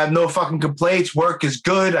 I have no fucking complaints. Work is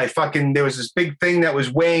good. There was this big thing that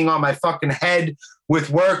was weighing on my fucking head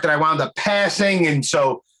with work that I wound up passing. And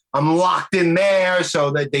so I'm locked in there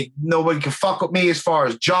so that nobody can fuck with me as far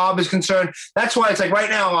as job is concerned. That's why it's like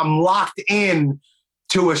right now I'm locked in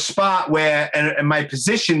to a spot where, and my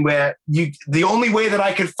position where the only way that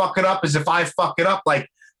I could fuck it up is if I fuck it up, like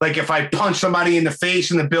if I punch somebody in the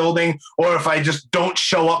face in the building, or if I just don't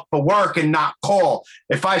show up for work and not call.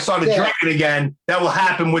 If I started drinking again, that will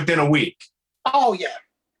happen within a week. Oh, yeah.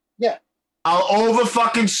 Yeah. I'll over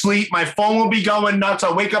fucking sleep. My phone will be going nuts.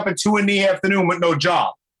 I'll wake up at 2 p.m. with no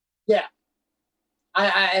job. Yeah.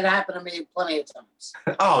 It happened to me plenty of times.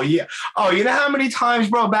 Oh, yeah. Oh, you know how many times,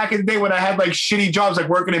 bro, back in the day when I had like shitty jobs, like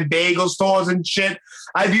working in bagel stores and shit,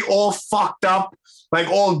 I'd be all fucked up, like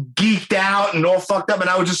all geeked out and all fucked up. And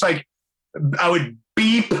I would just like, I would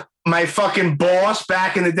beep my fucking boss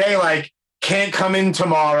back in the day, like, can't come in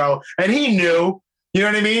tomorrow. And he knew, you know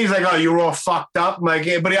what I mean? He's like, oh, you're all fucked up. I'm like,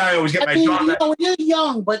 yeah, but I always get my job. When you're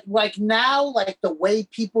young, but like now, like the way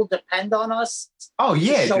people depend on us. Oh,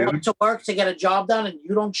 yeah, to show up to work to get a job done and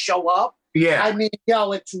you don't show up. Yeah. I mean,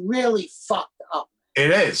 it's really fucked up.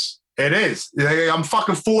 It is. It is. I'm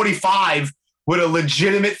fucking 45 with a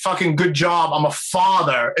legitimate fucking good job. I'm a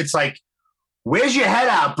father. It's like, where's your head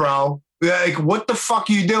out, bro? Like, what the fuck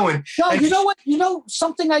are you doing? No, you know what? You know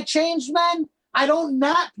something I changed, man? I don't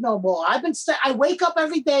nap no more. I wake up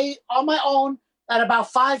every day on my own at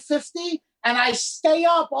about 5:50, and I stay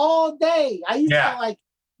up all day. I used to like,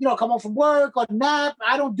 come home from work or nap.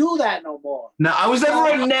 I don't do that no more. No, I was never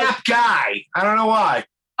a nap guy. I don't know why.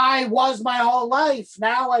 I was my whole life.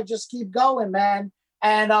 Now I just keep going, man.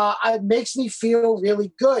 And it makes me feel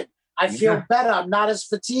really good. I feel better. I'm not as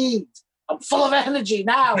fatigued. I'm full of energy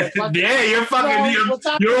now. Like, yeah, you're fucking,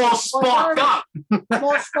 you're all sparked up. I'm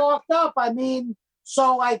all sparked up. I mean,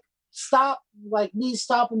 so like me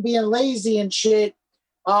stopping being lazy and shit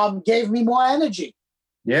gave me more energy.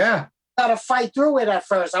 Yeah. I had to fight through it at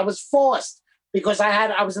first. I was forced because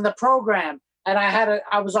I was in the program and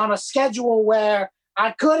I was on a schedule where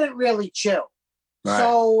I couldn't really chill. Right.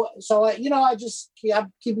 So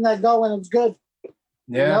I'm keeping that going. It's good.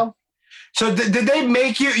 Yeah. So did they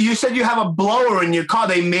make you? You said you have a blower in your car.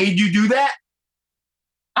 They made you do that?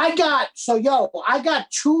 I got 2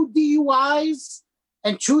 DUIs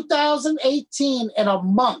in 2018 in a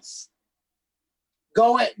month.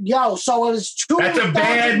 So it was 2. That's a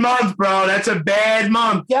bad month, bro. That's a bad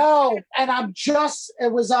month. And I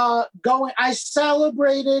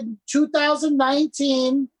celebrated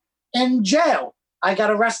 2019 in jail. I got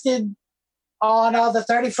arrested on the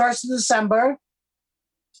 31st of December,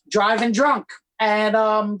 driving drunk. And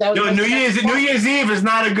that was New Year's Eve is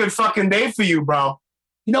not a good fucking day for you, bro.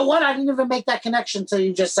 You know what? I didn't even make that connection until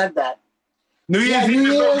you just said that. New Year's Eve is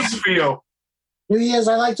no good for you. New Year's,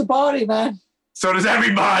 I like to party, man. So does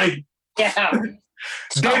everybody. Yeah.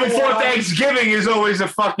 Day before Thanksgiving is always a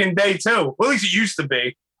fucking day too. Well, at least it used to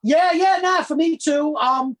be. Yeah, for me too.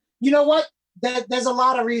 You know what? There's a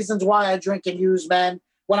lot of reasons why I drink and use, man.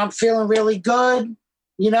 When I'm feeling really good,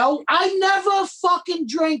 I never fucking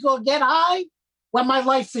drink or get high when my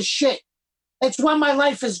life is shit. It's when my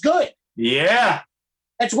life is good. Yeah.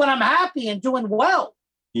 It's when I'm happy and doing well.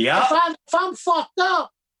 Yeah. If I'm fucked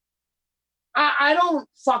up, I don't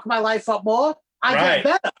fuck my life up more. I get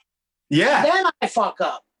better. Yeah. Then I fuck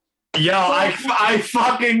up. Yo,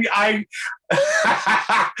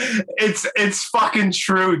 it's fucking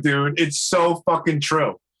true, dude. It's so fucking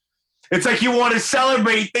true. It's like you want to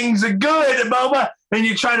celebrate things are good, and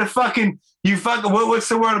you try to what's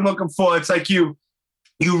the word I'm looking for? It's like you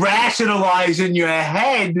rationalize in your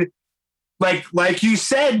head, like you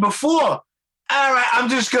said before. All right, I'm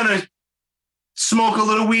just gonna smoke a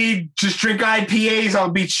little weed, just drink IPAs, I'll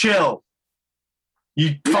be chill.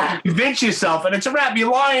 You fucking convince yourself, and it's a wrap. You're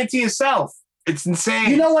lying to yourself. It's insane.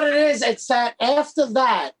 You know what it is? It's that after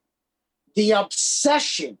that, the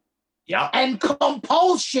obsession and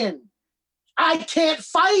compulsion, I can't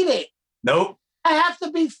fight it. Nope. I have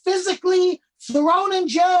to be physically thrown in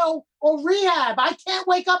jail or rehab. I can't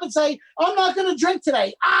wake up and say, I'm not going to drink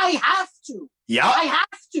today. I have to. Yeah. I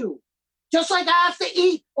have to. Just like I have to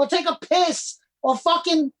eat or take a piss or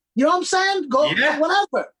fucking, you know what I'm saying? Go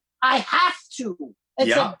whatever. I have to.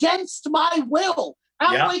 It's against my will.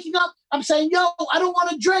 I'm waking up. I'm saying, yo, I don't want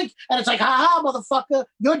to drink. And it's like, ha, motherfucker.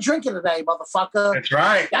 You're drinking today, motherfucker. That's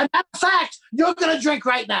right. And matter of fact, you're going to drink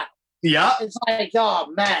right now. Yeah. It's like,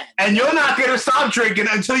 oh, man. And you're not going to stop drinking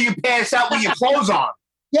until you pass out with your clothes on.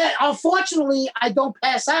 Yeah, unfortunately, I don't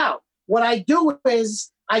pass out. What I do is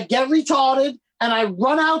I get retarded and I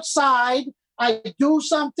run outside, I do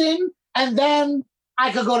something, and then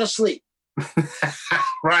I could go to sleep.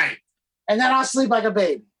 Right. And then I'll sleep like a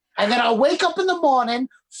baby. And then I'll wake up in the morning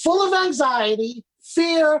full of anxiety,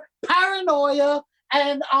 fear, paranoia,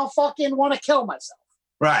 and I'll fucking want to kill myself.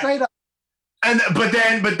 Right. Straight up. But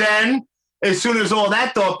then, as soon as all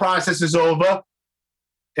that thought process is over,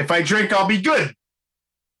 if I drink, I'll be good.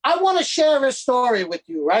 I want to share a story with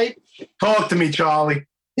you, right? Talk to me, Charlie.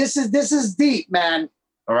 This is deep, man.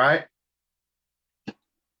 All right.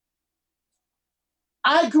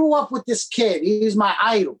 I grew up with this kid. He's my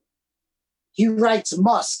idol. He writes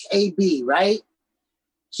Musk, AB, right?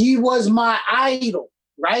 He was my idol,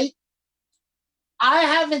 right? I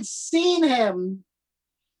haven't seen him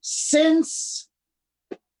since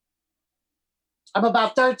I'm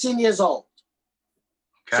about 13 years old.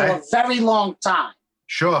 Okay. So a very long time.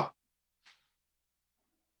 Sure.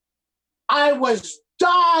 I was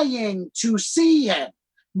dying to see him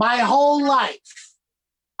my whole life.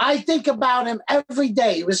 I think about him every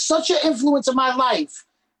day. He was such an influence in my life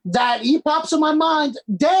that he pops in my mind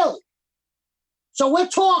daily. So we're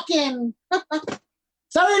talking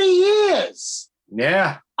 30 years.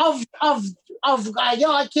 Yeah. Of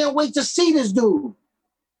I can't wait to see this dude.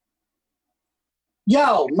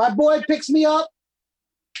 Yo, my boy picks me up.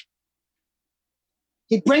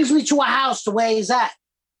 He brings me to a house to where he's at.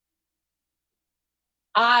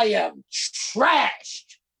 I am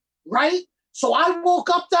trashed, right? So I woke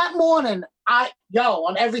up that morning,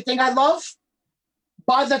 on everything I love.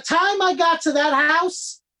 By the time I got to that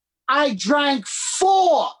house, I drank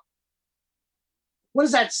 4. What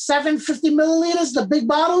is that, 750 milliliters, the big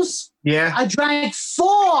bottles? Yeah. I drank 4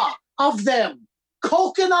 of them.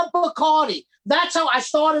 Coconut Bacardi. That's how I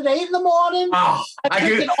started at 8 in the morning. Oh, I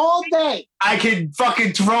drank it all day. I could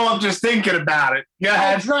fucking throw up just thinking about it. Go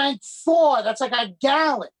ahead. I drank 4. That's like a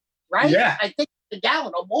gallon, right? Yeah. I think a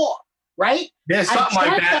gallon or more, right? Yeah, something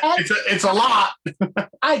like that. It's a lot.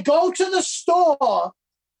 I go to the store.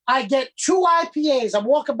 I get 2 IPAs. I'm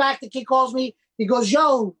walking back. The kid calls me. He goes,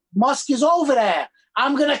 yo, Musk is over there.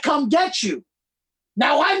 I'm going to come get you.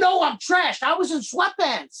 Now, I know I'm trashed. I was in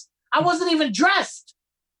sweatpants. I wasn't even dressed.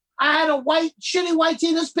 I had a shitty white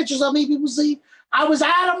tee. There's pictures of me. People see. I was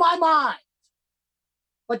out of my mind.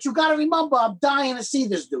 but you got to remember, I'm dying to see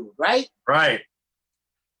this dude, right? Right.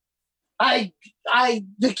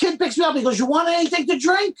 The kid picks me up. He goes, "You want anything to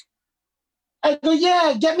drink?" I go,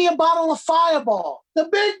 "Yeah, get me a bottle of Fireball, the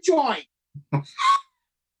big joint."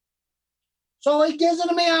 So he gives it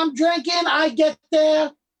to me. I'm drinking. I get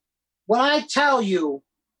there. When I tell you,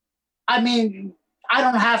 I mean, I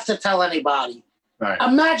don't have to tell anybody. Right.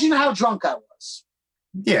 Imagine how drunk I was.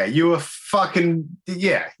 Yeah, you were fucking,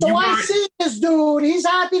 yeah. So I see this dude. He's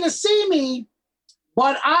happy to see me,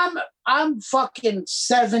 but I'm fucking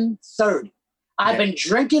 7:30. I've been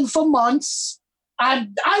drinking for months. I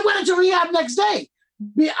went into rehab next day.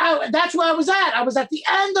 That's where I was at. I was at the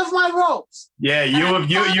end of my ropes. Yeah,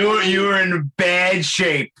 you were in bad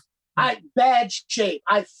shape. Bad shape.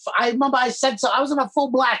 I remember I said so. I was in a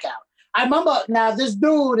full blackout. I remember now this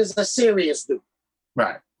dude is a serious dude.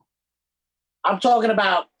 Right. I'm talking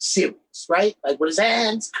about serious, right? Like with his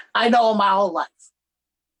hands. I know him my whole life.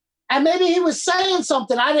 And maybe he was saying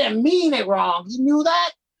something. I didn't mean it wrong. He knew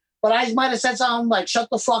that. But I might have said something like, "Shut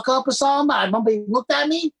the fuck up" or something. I remember he looked at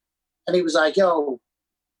me and he was like, "Yo,"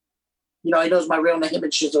 he knows my real name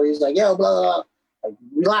and shit. So he was like, "Yo, blah, blah, blah. Like,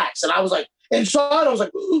 relax." And I was like, inside, I was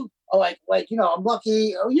like, ooh. I'm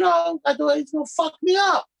lucky, I thought he's going to fuck me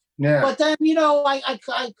up. Yeah. But then, I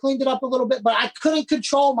cleaned it up a little bit, but I couldn't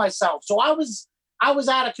control myself. So I was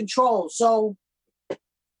out of control. So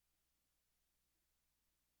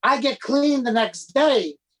I get clean the next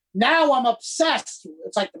day. Now I'm obsessed.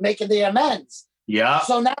 It's like making the amends. Yeah.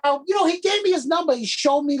 So now, he gave me his number. He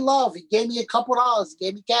showed me love. He gave me a couple dollars. He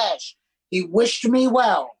gave me cash. He wished me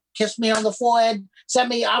well, kissed me on the forehead,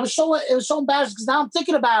 it was so embarrassing because now I'm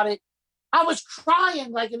thinking about it. I was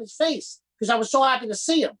crying like in his face because I was so happy to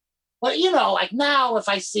see him. But, like now, if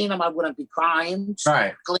I seen him, I wouldn't be crying.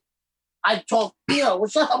 Right. I'd talk,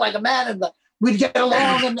 what's up, like a man, and we'd get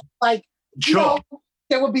along and like, sure.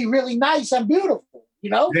 It would be really nice and beautiful,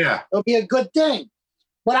 Yeah. It would be a good thing.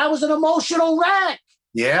 But I was an emotional wreck.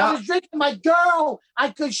 Yeah. I was drinking my girl.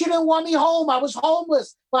 She didn't want me home. I was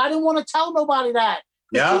homeless, but I didn't want to tell nobody that.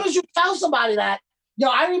 As soon as you tell somebody that,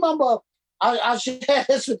 I remember, I'll share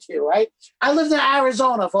this with you, right? I lived in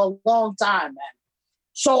Arizona for a long time, man.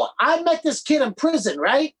 So I met this kid in prison,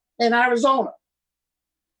 right? In Arizona.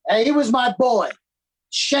 And he was my boy,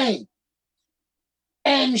 Shane.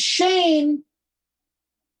 And Shane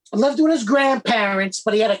lived with his grandparents,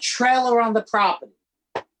 but he had a trailer on the property,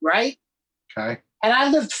 right? Okay. And I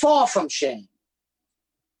lived far from Shane.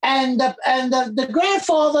 And the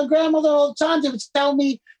grandfather and grandmother all the time, they would tell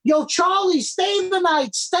me, "Yo, Charlie, stay the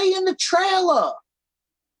night. Stay in the trailer."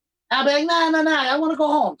 I'd be like, nah, I want to go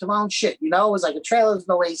home to my own shit. It was like a trailer, there's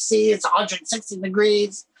no AC, it's 160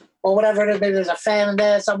 degrees or whatever it is. Maybe there's a fan in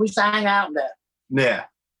there. So we used to hang out in there. Yeah.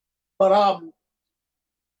 But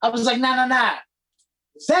I was like, nah.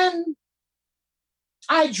 Then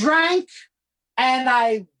I drank and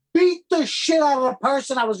I beat the shit out of the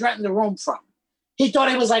person I was renting the room from. He thought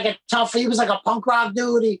he was like he was like a punk rock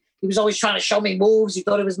dude. He was always trying to show me moves. He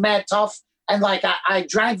thought he was mad tough. And like I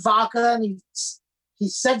drank vodka and he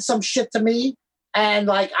said some shit to me. And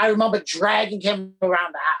like I remember dragging him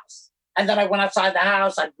around the house. And then I went outside the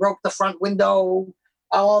house. I broke the front window,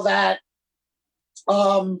 all that.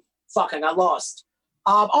 I got lost.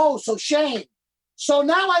 So Shane. So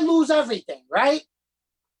now I lose everything, right?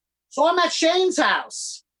 So I'm at Shane's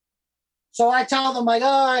house. So I tell them, like,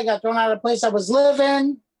 I got thrown out of the place I was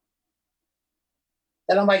living.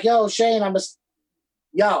 And I'm like, yo, Shane, when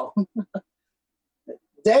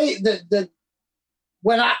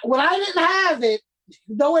I didn't have it,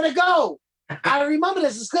 nowhere to go. I remember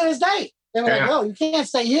this as clear as day. They were like, yo, you can't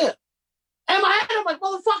stay here. In my head, I'm like,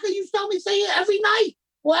 motherfucker, you tell me stay here every night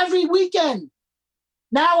or every weekend.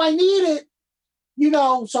 Now I need it,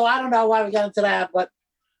 so I don't know why we got into that, but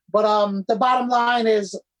the bottom line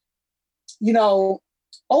is,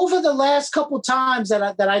 over the last couple times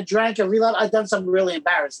that I drank and realized I've done some really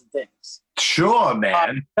embarrassing things. Sure,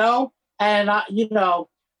 man. And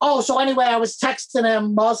so anyway, I was texting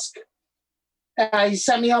him, Musk. He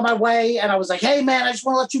sent me on my way, and I was like, "Hey, man, I just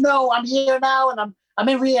want to let you know I'm here now, and I'm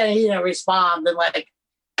in rehab." And he didn't respond, and like,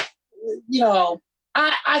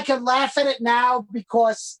 I can laugh at it now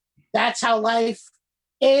because that's how life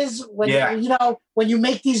is. When when you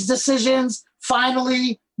make these decisions,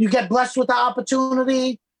 finally you get blessed with the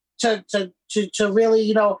opportunity to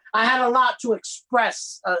really, I had a lot to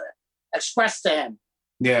express to him.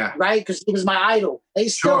 Yeah. Right? Because he was my idol.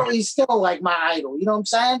 He's still like my idol. You know what I'm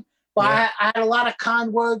saying? But I had a lot of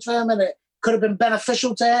kind words for him, and it could have been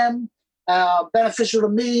beneficial to him, beneficial to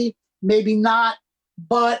me, maybe not.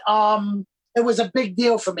 But it was a big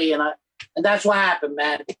deal for me, and that's what happened,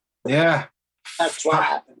 man. Yeah. That's what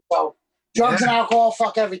happened. So drugs and alcohol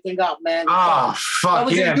fuck everything up, man. Oh, fuck. That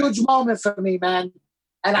was a huge moment for me, man.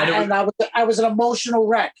 And I was an emotional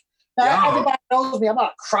wreck. Everybody knows me. I'm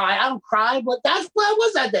not cry. I don't cry, but that's where I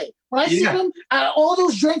was that day. When I see him, all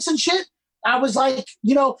those drinks and shit, I was like,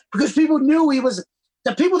 because people knew he was.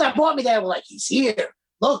 The people that brought me there were like, he's here.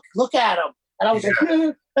 Look at him. And I was like,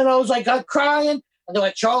 and I was like, I'm crying. And they're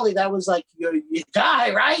like, Charlie, that was like your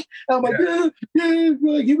guy, right? And I'm like, yeah.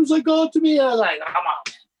 He was like, God to me. And I was like, come on,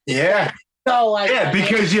 man. Yeah. So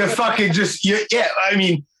because you're fucking I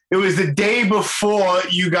mean, it was the day before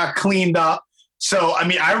you got cleaned up. So, I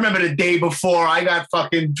mean, I remember the day before I got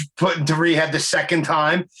fucking put into rehab the second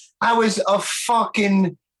time. I was a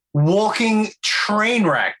fucking walking train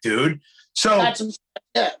wreck, dude. So,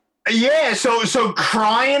 so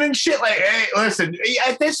crying and shit. Like, hey, listen,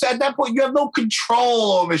 at that point, you have no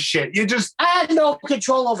control over shit. I had no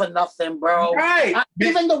control over nothing, bro. Right.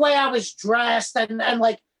 Even the way I was dressed and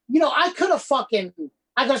like, I could have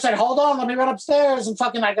said, hold on, let me run upstairs and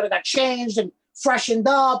fucking, I could have got changed and freshened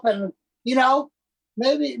up and,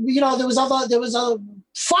 maybe,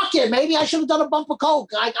 fuck it. Maybe I should have done a bump of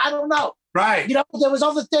coke. I don't know. Right. There was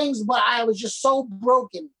other things, but I was just so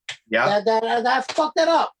broken. Yeah. That fucked it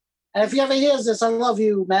up. And if you ever hears this, I love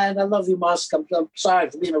you, man. I love you, Musk. I'm sorry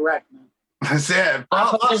for being a wreck, man. That's it.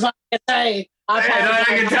 There's nothing I can say. I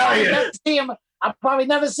can tell you. I'll probably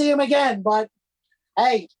never see him again, but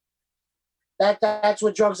hey, that's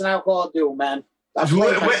what drugs and alcohol do, man.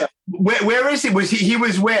 Where is he? He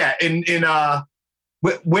was where?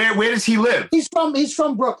 Where does he live? He's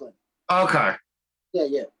from Brooklyn. Okay.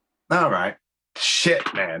 Yeah. All right.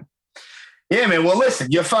 Shit, man. Yeah, man. Well, listen,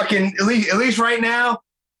 you're fucking at least right now,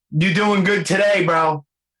 you're doing good today, bro.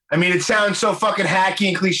 I mean, it sounds so fucking hacky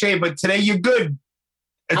and cliche, but today you're good.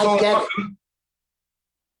 It's all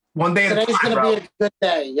one day at a time. Today's gonna be a good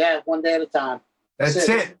day. Yeah, one day at a time. That's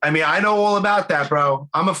it. I mean, I know all about that, bro.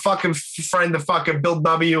 I'm a fucking friend of fucking Bill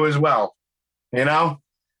W as well.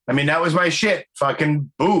 I mean, that was my shit.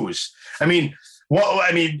 Fucking booze.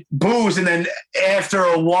 Booze, and then after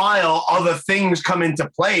a while, other things come into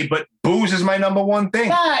play. But booze is my number one thing.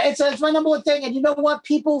 Yeah, it's my number one thing. And you know what?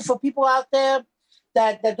 For people out there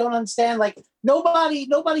that don't understand, like nobody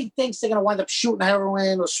thinks they're gonna wind up shooting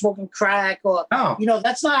heroin or smoking crack or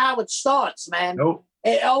that's not how it starts, man. Nope.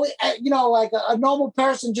 It always, like a normal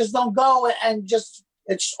person just don't go and just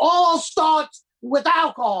it's all starts with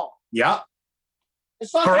alcohol. Yeah.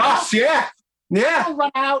 For us, yeah. I don't run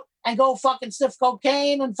out and go fucking sniff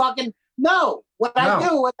cocaine and fucking no. I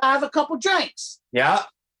do is I have a couple drinks. Yeah.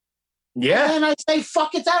 Yeah. And I say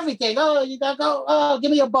fuck it's everything. Oh, you gotta go. Oh, give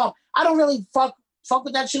me a bump. I don't really fuck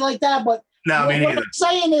with that shit like that. But what I'm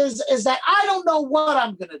saying is that I don't know what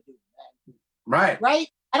I'm gonna do, man. Right. Right.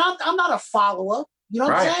 And I'm not a follower. You know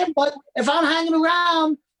what I'm saying? But if I'm hanging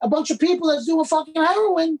around a bunch of people that's doing fucking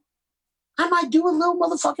heroin, I might do a little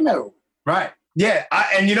motherfucking heroin. Right. Yeah.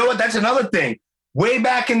 And you know what? That's another thing. Way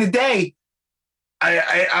back in the day,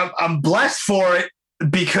 I'm blessed for it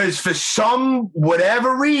because for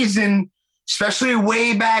whatever reason, especially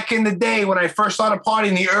way back in the day when I first started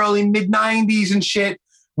partying in the early mid-90s and shit,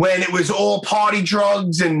 when it was all party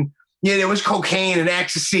drugs and there was cocaine and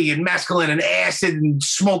ecstasy and mescaline and acid and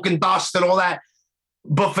smoking dust and all that.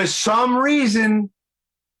 But for some reason,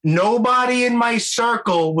 nobody in my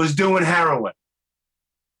circle was doing heroin.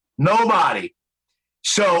 Nobody.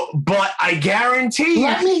 So, but I guarantee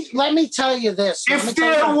let me tell you this. If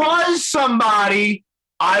there was somebody,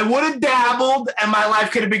 I would have dabbled and my life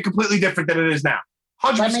could have been completely different than it is now.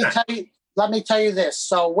 100%. Let me tell you this.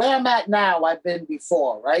 So where I'm at now, I've been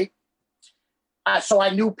before, right? So I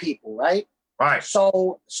knew people, right? Right.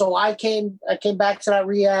 So I came back to that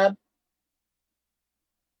rehab.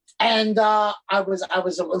 And I was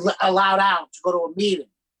allowed out to go to a meeting.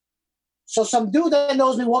 So some dude that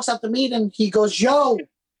knows me walks out the meeting. He goes, yo,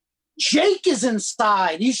 Jake is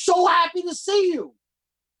inside. He's so happy to see you.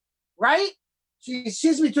 Right? So he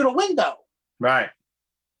sees me through the window. Right.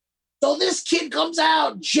 So this kid comes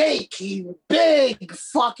out, Jake. He's a big,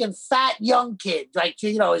 fucking fat young kid. Like,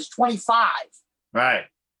 he's 25. Right.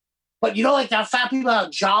 But like that fat people are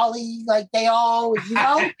jolly, like they all,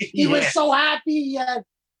 He was so happy.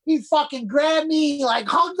 He fucking grabbed me, like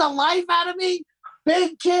hugged the life out of me.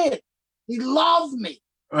 Big kid. He loved me.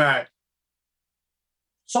 Right.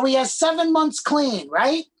 So he has 7 months clean,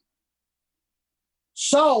 right?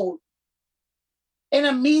 So in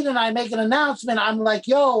a meeting, I make an announcement. I'm like,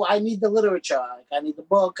 yo, I need the literature. Like, I need the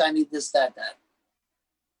book. I need this, that.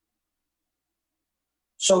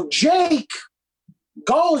 So Jake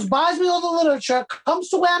goes, buys me all the literature, comes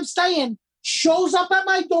to where I'm staying, shows up at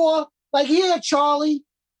my door, like, here, Charlie.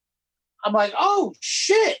 I'm like, oh,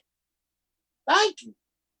 shit. Thank you.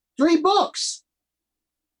 3 books.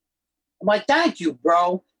 I'm like, thank you,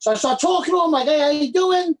 bro. So I start talking to him, like, hey, how you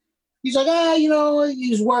doing? He's like,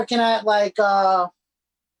 he's working at like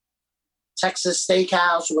Texas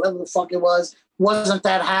Steakhouse or whatever the fuck it was. Wasn't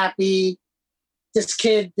that happy. This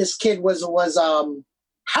kid was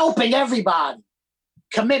helping everybody.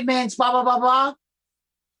 Commitments, blah, blah, blah, blah.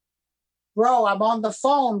 Bro, I'm on the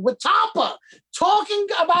phone with Topper talking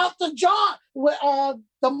about the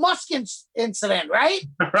Muskin incident, right?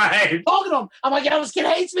 Right. Talking to him. I'm like, this kid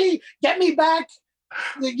hates me. Get me back.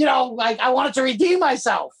 Like I wanted to redeem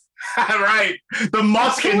myself. Right. The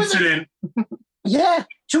Musk incident. Yeah.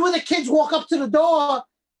 2 of the kids walk up to the door.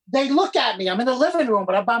 They look at me. I'm in the living room,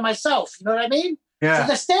 but I'm by myself. You know what I mean? Yeah. So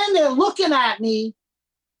they're standing there looking at me.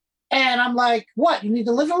 And I'm like, what? You need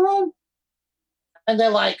the living room? And they're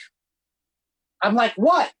like, I'm like,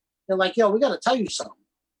 what? They're like, yo, we got to tell you something.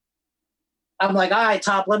 I'm like, all right,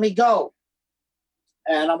 Top, let me go.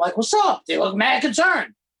 And I'm like, what's up? They look mad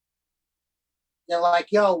concerned. They're like,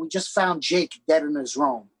 yo, we just found Jake dead in his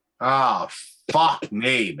room. Oh, fuck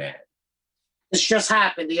me, man. This just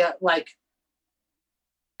happened.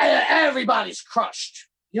 Everybody's crushed.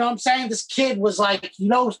 You know what I'm saying? This kid was like,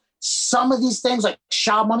 some of these things, like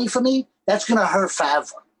Shaw money for me, that's going to hurt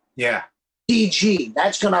forever. Yeah. DG,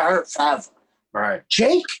 that's going to hurt forever. Right.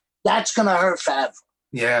 Jake, that's going to hurt forever.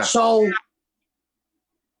 Yeah. So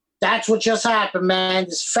that's what just happened, man.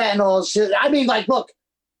 This fentanyl. I mean, like, look,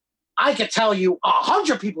 I could tell you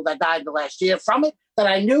 100 people that died in the last year from it that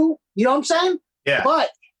I knew. You know what I'm saying? Yeah.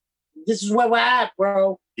 But this is where we're at,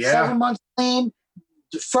 bro. Yeah. 7 months clean.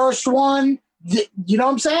 The first one, you know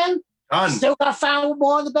what I'm saying? Done. Still got found with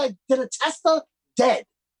more in the bed. Did a tester, dead.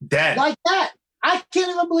 Dead. Like that. I can't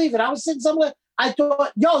even believe it. I was sitting somewhere. I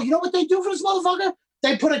thought, yo, you know what they do for this motherfucker?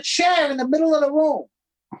 They put a chair in the middle of the room,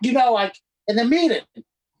 like in the meeting.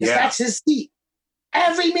 Yeah. That's his seat.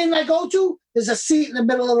 Every meeting I go to, there's a seat in the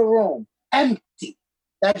middle of the room, empty.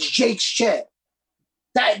 That's Jake's chair.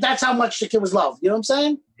 That's how much the kid was loved. You know what I'm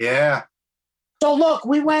saying? Yeah. So look,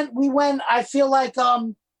 we went. I feel like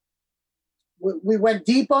we went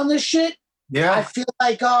deep on this shit. Yeah. I feel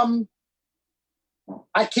like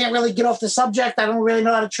I can't really get off the subject. I don't really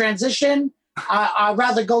know how to transition. I'd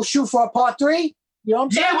rather go shoot for a part 3. You know what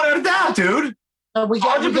I'm saying? Yeah, without a doubt, dude. We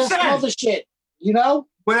got some other shit,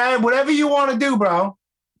 Whatever you want to do, bro.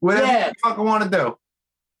 Whatever you fucking want to do.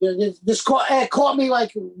 This caught me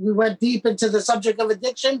like we went deep into the subject of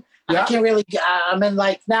addiction. Yeah. I can't really, now I'm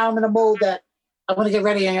in a mode that I'm going to get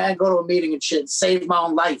ready and go to a meeting and shit, save my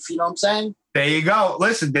own life. You know what I'm saying? There you go.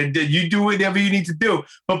 Listen, you do whatever you need to do.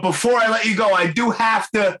 But before I let you go, I do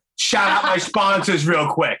have to shout out my sponsors real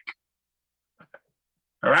quick.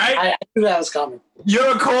 All right? I knew that was coming.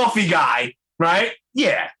 You're a coffee guy, right?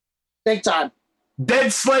 Yeah. Big time.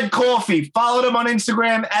 Dead Sled Coffee. Follow them on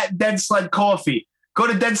Instagram at Dead Sled Coffee. Go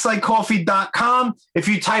to deadsledcoffee.com. If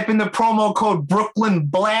you type in the promo code Brooklyn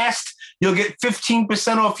Blast, you'll get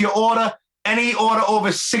 15% off your order. Any order over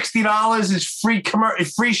 $60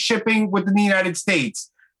 is free shipping within the United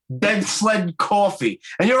States. Dead Sled Coffee.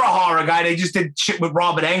 And you're a horror guy. They just did shit with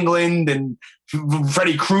Robert Englund and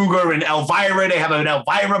Freddy Krueger and Elvira. They have an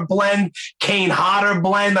Elvira blend, Kane Hodder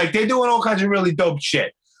blend. Like, they're doing all kinds of really dope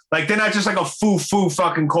shit. Like, they're not just like a foo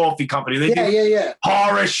fucking coffee company. They do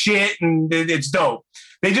horror shit, and it's dope.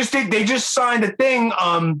 They just signed a thing.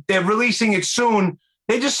 They're releasing it soon.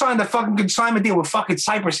 They just signed a fucking consignment deal with fucking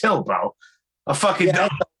Cypress Hill, bro. A fucking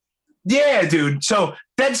yeah, dude. So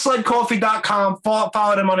deadsledcoffee.com.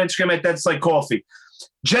 Follow them on Instagram at deadsledcoffee.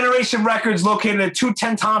 Generation Records, located at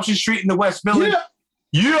 210 Thompson Street in the West Village.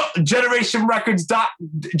 Yeah.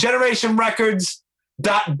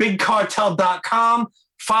 generationrecords.bigcartel.com.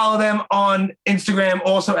 Follow them on Instagram,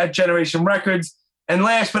 also at Generation Records. And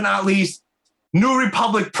last but not least, New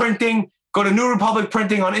Republic Printing. Go to New Republic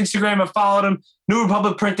Printing on Instagram and follow them.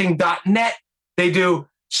 NewRepublicPrinting.net. They do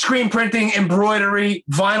screen printing, embroidery,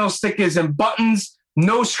 vinyl stickers, and buttons.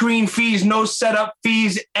 No screen fees, no setup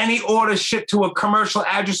fees. Any order shipped to a commercial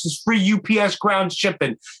address is free UPS ground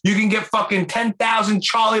shipping. You can get fucking 10,000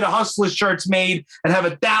 Charlie the Hustler shirts made and have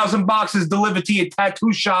 1,000 boxes delivered to your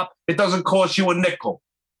tattoo shop. It doesn't cost you a nickel.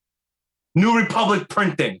 New Republic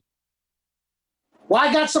Printing. Well,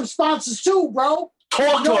 I got some sponsors too, bro.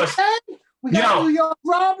 Talk to us. We got New York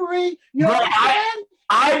robbery. You know what I'm saying?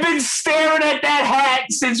 I've been staring at that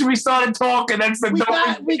hat since we started talking. That's the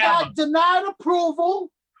we got denied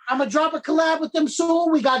approval. I'm gonna drop a collab with them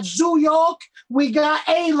soon. We got Zoo York. We got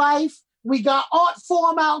A Life. We got Art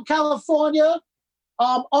Form out in California.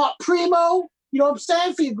 Art Primo. You know what I'm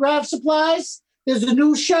saying? For your graph supplies. There's a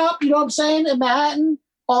new shop. You know what I'm saying? In Manhattan.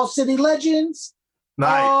 All City Legends.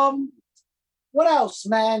 Nice. What else,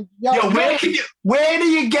 man? Yo, where do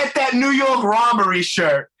you get that New York robbery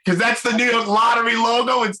shirt? Because that's the New York Lottery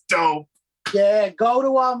logo. It's dope. Yeah, go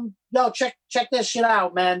to check that shit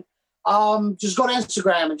out, man. Just go to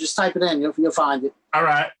Instagram and just type it in. You'll find it. All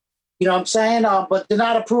right. You know what I'm saying? But Did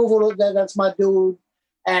Not Approval, that's my dude.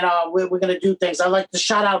 And we're gonna do things. I like to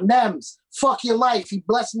shout out Nems. Fuck your life. He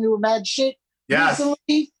blessed me with mad shit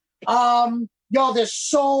recently. There's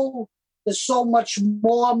so much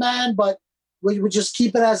more, man, but we would just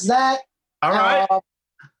keep it as that. All right.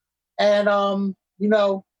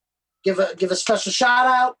 Give a special shout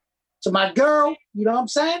out to my girl. You know what I'm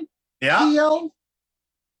saying? Yeah.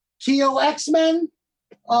 Keo X-Men.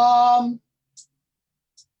 We'll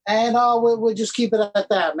just keep it at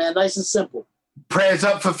that, man. Nice and simple. Prayers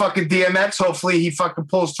up for fucking DMX. Hopefully he fucking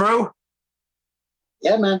pulls through.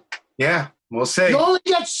 Yeah, man. Yeah, we'll see. You only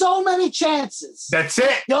get so many chances. That's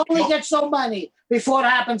it. You only get so many before it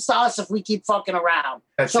happens to us if we keep fucking around.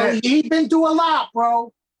 That's so it. He's been through a lot,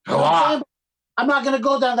 bro. A lot. I'm not going to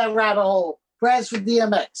go down that rabbit hole. Prayers for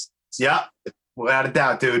DMX. Yeah, without a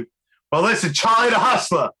doubt, dude. Well, listen, Charlie the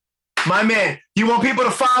Hustler, my man. You want people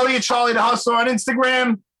to follow you, Charlie the Hustler, on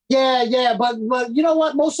Instagram? Yeah, but you know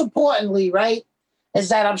what? Most importantly, right, is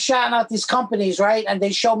that I'm shouting out these companies, right, and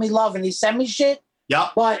they show me love and they send me shit. Yeah.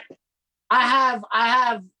 But I have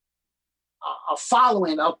a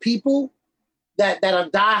following of people that are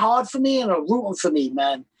diehard for me and are rooting for me,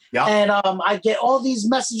 man. Yeah. And I get all these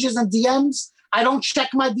messages and DMs. I don't check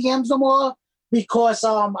my DMs no more because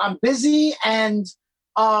I'm busy and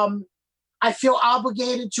I feel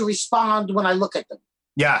obligated to respond when I look at them.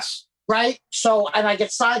 Yes. Right? So, and I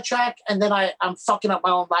get sidetracked and then I'm fucking up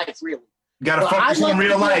my own life, really. You got to focus on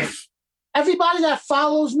real life. Everybody that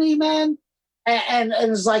follows me, man, and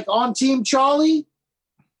is like on Team Charlie,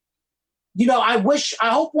 I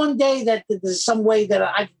hope one day that there's some way that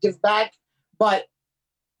I can give back. But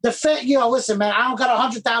listen, man, I don't got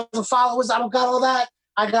 100,000 followers. I don't got all that.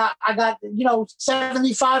 I got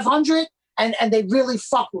 7,500 and they really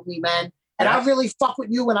fuck with me, man. And I really fuck with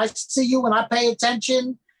you and I see you and I pay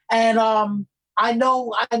attention. And I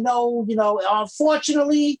know,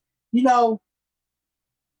 unfortunately,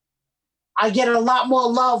 I get a lot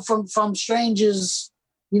more love from strangers.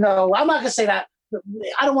 I'm not going to say that.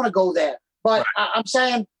 I don't want to go there. But right. I'm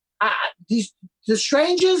saying the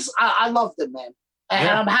strangers, I love them, man. And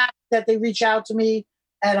I'm happy that they reach out to me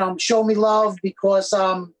and show me love because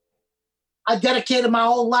I dedicated my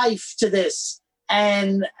whole life to this.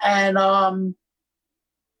 And I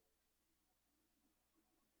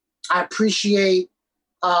appreciate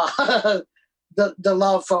the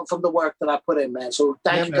love from the work that I put in, man. So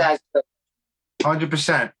thank you guys.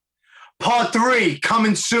 100%. Part 3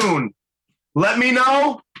 coming soon. Let me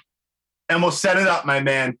know, and we'll set it up, my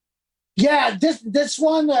man. Yeah, this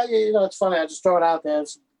one, it's funny. I just throw it out there.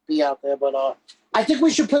 It's be out there, but I think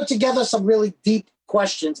we should put together some really deep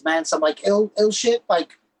questions, man. Some like ill shit,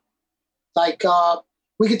 like we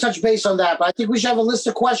could touch base on that. But I think we should have a list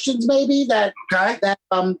of questions, maybe that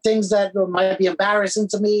things that might be embarrassing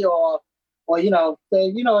to me, or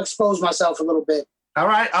expose myself a little bit. All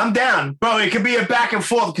right, I'm down, bro. It could be a back and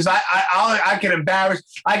forth because I can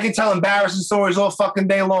tell embarrassing stories all fucking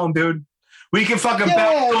day long, dude. We can fucking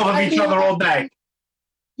bounce off of each other all day.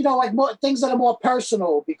 Like more things that are more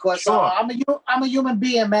personal because I'm a human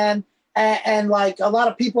being, man, and like a lot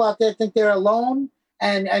of people out there think they're alone,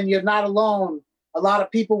 and you're not alone. A lot of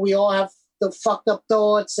people, we all have the fucked up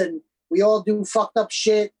thoughts, and we all do fucked up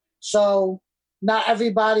shit. So not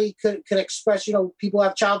everybody could express, people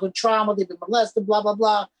have childhood trauma, they've been molested, blah, blah,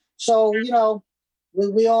 blah. So,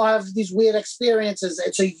 we all have these weird experiences.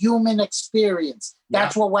 It's a human experience.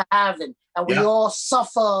 That's what we're having. And we all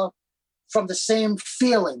suffer from the same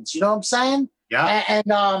feelings. You know what I'm saying? Yeah.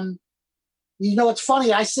 And it's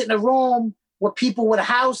funny. I sit in a room with people with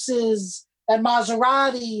houses and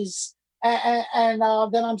Maseratis, and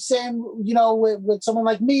then I'm saying, with someone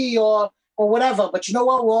like me or whatever. But you know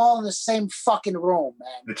what? We're all in the same fucking room, man.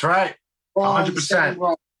 That's right.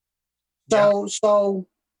 100%. So,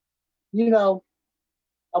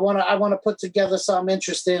 I want to put together something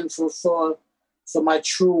interesting for my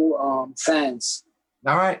true fans.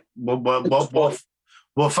 All right.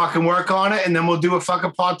 We'll fucking work on it, and then we'll do a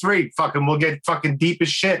fucking part 3. Fucking, we'll get fucking deep as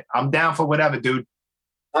shit. I'm down for whatever, dude.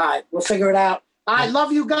 All right. We'll figure it out. I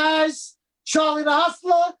love you guys. Charlie the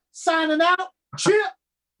Hustler signing out. Cheer.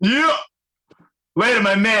 Yeah. Later,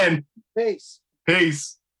 my man. Peace.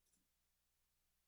 Peace.